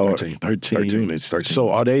 Yeah, 13 units. 13. So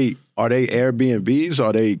are they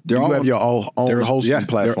Airbnbs? Do you have your own hosting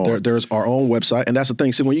platform? There's our own website, and that's the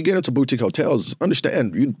thing. See, when you get into boutique hotels,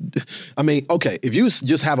 understand, if you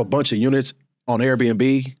just have a bunch of units on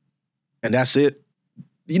Airbnb and that's it,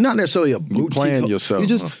 you're not necessarily a boutique. You plan yourself.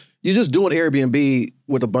 You're just doing Airbnb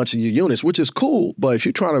with a bunch of your units, which is cool. But if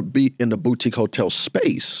you're trying to be in the boutique hotel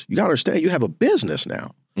space, you got to understand you have a business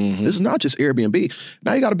now. This is not just Airbnb.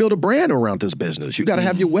 Now you got to build a brand around this business. You got to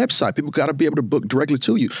have your website. People got to be able to book directly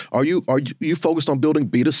to you. Are you focused on building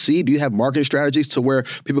B2C? Do you have marketing strategies to where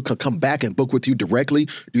people can come back and book with you directly?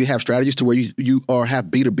 Do you have strategies to where you have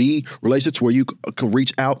B2B relationships where you can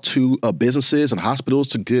reach out to businesses and hospitals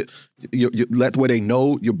to get let the way they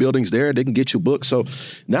know your building's there, they can get you booked. So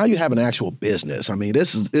now you have an actual business. I mean,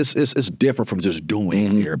 this is different from just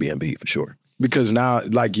doing Airbnb for sure. Because now,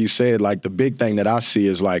 like you said, like the big thing that I see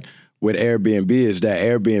is like with Airbnb is that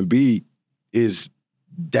Airbnb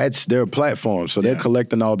that's their platform. So they're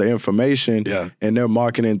collecting all the information and they're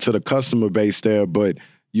marketing to the customer base there. But,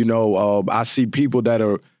 I see people that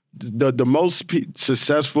are the most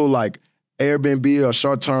successful, like Airbnb or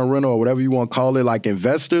short-term rental or whatever you want to call it, like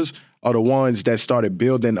investors are the ones that started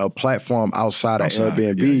building a platform outside of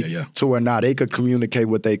Airbnb to where now they could communicate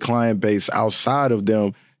with their client base outside of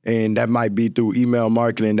them. And that might be through email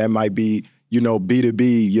marketing. That might be,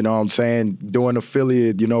 B2B, you know what I'm saying, doing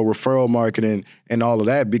affiliate, referral marketing and all of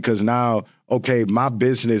that. Because now, okay, my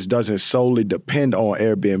business doesn't solely depend on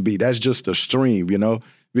Airbnb. That's just a stream,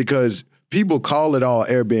 because people call it all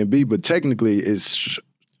Airbnb, but technically it's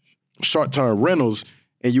short-term rentals,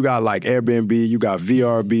 and you got like Airbnb, you got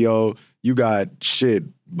VRBO, you got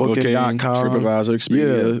Booking.com. TripAdvisor,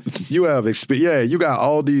 Expedia. Yeah, you have Expedia. Yeah, you got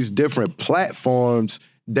all these different platforms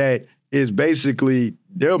that is basically,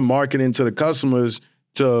 they're marketing to the customers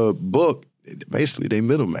to book. Basically, they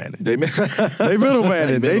middleman it. They middleman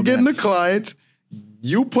it. They getting the clients,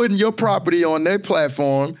 you putting your property on their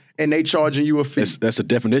platform, and they charging you a fee. That's the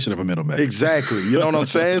definition of a middleman. Exactly. You know what I'm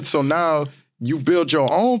saying? So now you build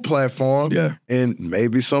your own platform, and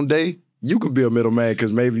maybe someday you could be a middleman,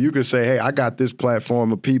 because maybe you could say, hey, I got this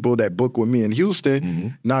platform of people that book with me in Houston. Mm-hmm.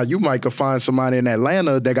 Now you might could find somebody in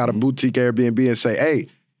Atlanta that got a boutique Airbnb and say, hey,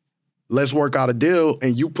 let's work out a deal,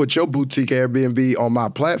 and you put your boutique Airbnb on my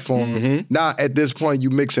platform. Mm-hmm. Now, at this point,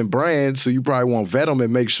 you mixing brands, so you probably want to vet them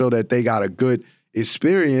and make sure that they got a good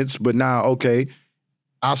experience. But now, okay,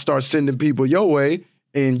 I'll start sending people your way,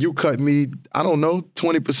 and you cut me, I don't know,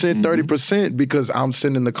 20%, 30% because I'm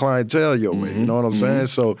sending the clientele your way. You know what I'm saying?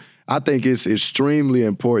 So I think it's extremely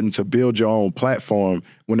important to build your own platform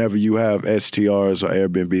whenever you have STRs or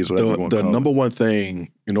Airbnbs, whatever you want to call it. The number one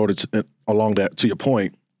thing, in order to, along that, to your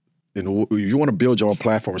point, you want to build your own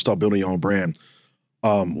platform and start building your own brand.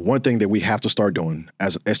 One thing that we have to start doing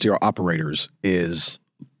as STR operators is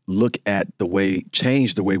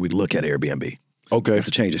change the way we look at Airbnb. Okay. We have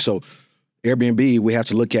to change it. So Airbnb, we have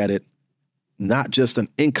to look at it not just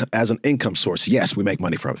as an income source. Yes, we make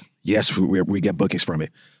money from it. Yes, we get bookings from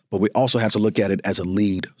it. But we also have to look at it as a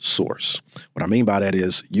lead source. What I mean by that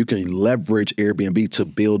is you can leverage Airbnb to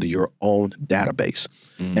build your own database.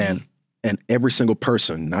 And every single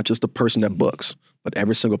person, not just the person that books, but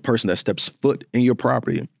every single person that steps foot in your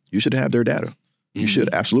property, you should have their data. You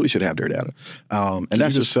absolutely should have their data. And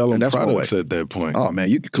that's just selling products at that point. Oh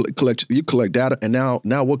man, you collect data, and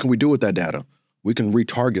now what can we do with that data? We can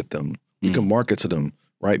retarget them. We can market to them,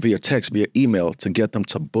 right, via text, via email, to get them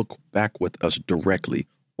to book back with us directly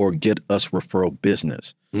or get us referral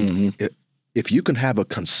business. If you can have a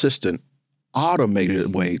consistent,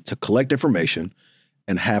 automated way to collect information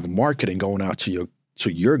and have marketing going out to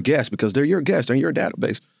your guests, because they're your guests, they're in your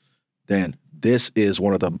database, then this is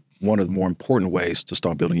one of the more important ways to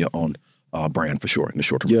start building your own brand for sure in the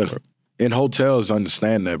short term. Yeah. And hotels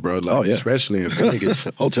understand that, bro. Like, especially in Vegas.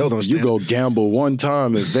 Hotels understand. You go gamble one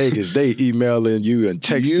time in Vegas, they emailing you and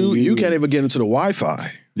texting you. You can't even get into the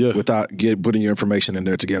Wi-Fi without putting your information in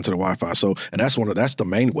there to get into the Wi-Fi. So, and that's the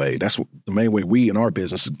main way. That's the main way we in our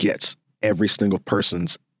business gets every single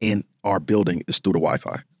person's in our building is through the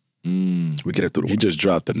Wi-Fi. We get it through the Wi-Fi. He just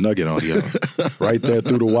dropped the nugget on you. Right there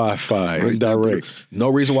through the Wi-Fi, indirect. No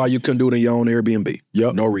reason why you couldn't do it in your own Airbnb.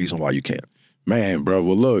 Yep. No reason why you can't. Man, bro,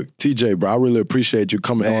 well, look, TJ, bro, I really appreciate you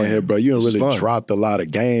coming on here, bro. You done really dropped a lot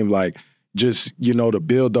of game, like, just, the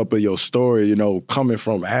build up of your story, coming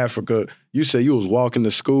from Africa. You said you was walking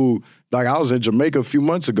to school. Like, I was in Jamaica a few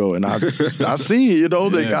months ago, and I seen,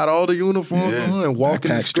 they got all the uniforms on and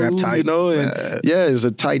walking to school, tight. And it's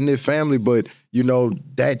a tight-knit family, but,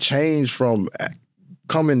 that change from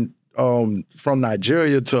coming from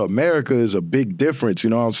Nigeria to America is a big difference,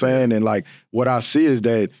 you know what I'm saying? And, like, what I see is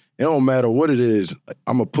that it don't matter what it is,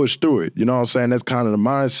 I'm going to push through it. You know what I'm saying? That's kind of the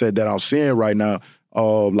mindset that I'm seeing right now,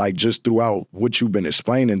 like just throughout what you've been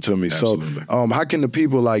explaining to me. Absolutely. So how can the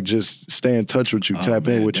people like just stay in touch with you, tap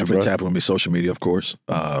in with you, bro? Tap in with me, social media, of course,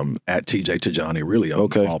 at TJ Tijani, really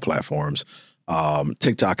on all platforms.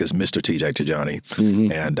 TikTok is Mr. TJ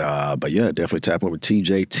Tijani. And, but yeah, definitely tap in with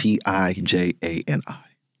TJ, Tijani.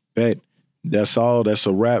 Bet. That's all. That's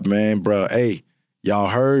a wrap, man, bro. Hey. Y'all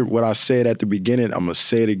heard what I said at the beginning. I'm going to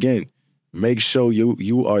say it again. Make sure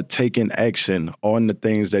you are taking action on the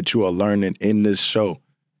things that you are learning in this show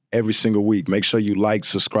every single week. Make sure you like,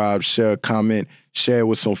 subscribe, share, comment, share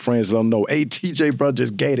with some friends. Let them know, hey, TJ, bro,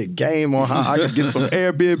 just gave a game on how I can get some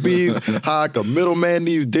Airbnbs, how I can middleman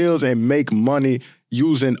these deals and make money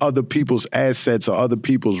using other people's assets or other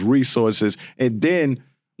people's resources. And then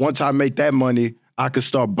once I make that money, I could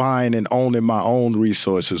start buying and owning my own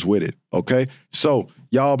resources with it, okay? So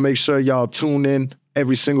y'all make sure y'all tune in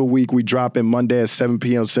every single week. We drop in Monday at 7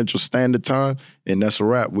 p.m. Central Standard Time, and that's a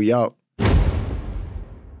wrap. We out.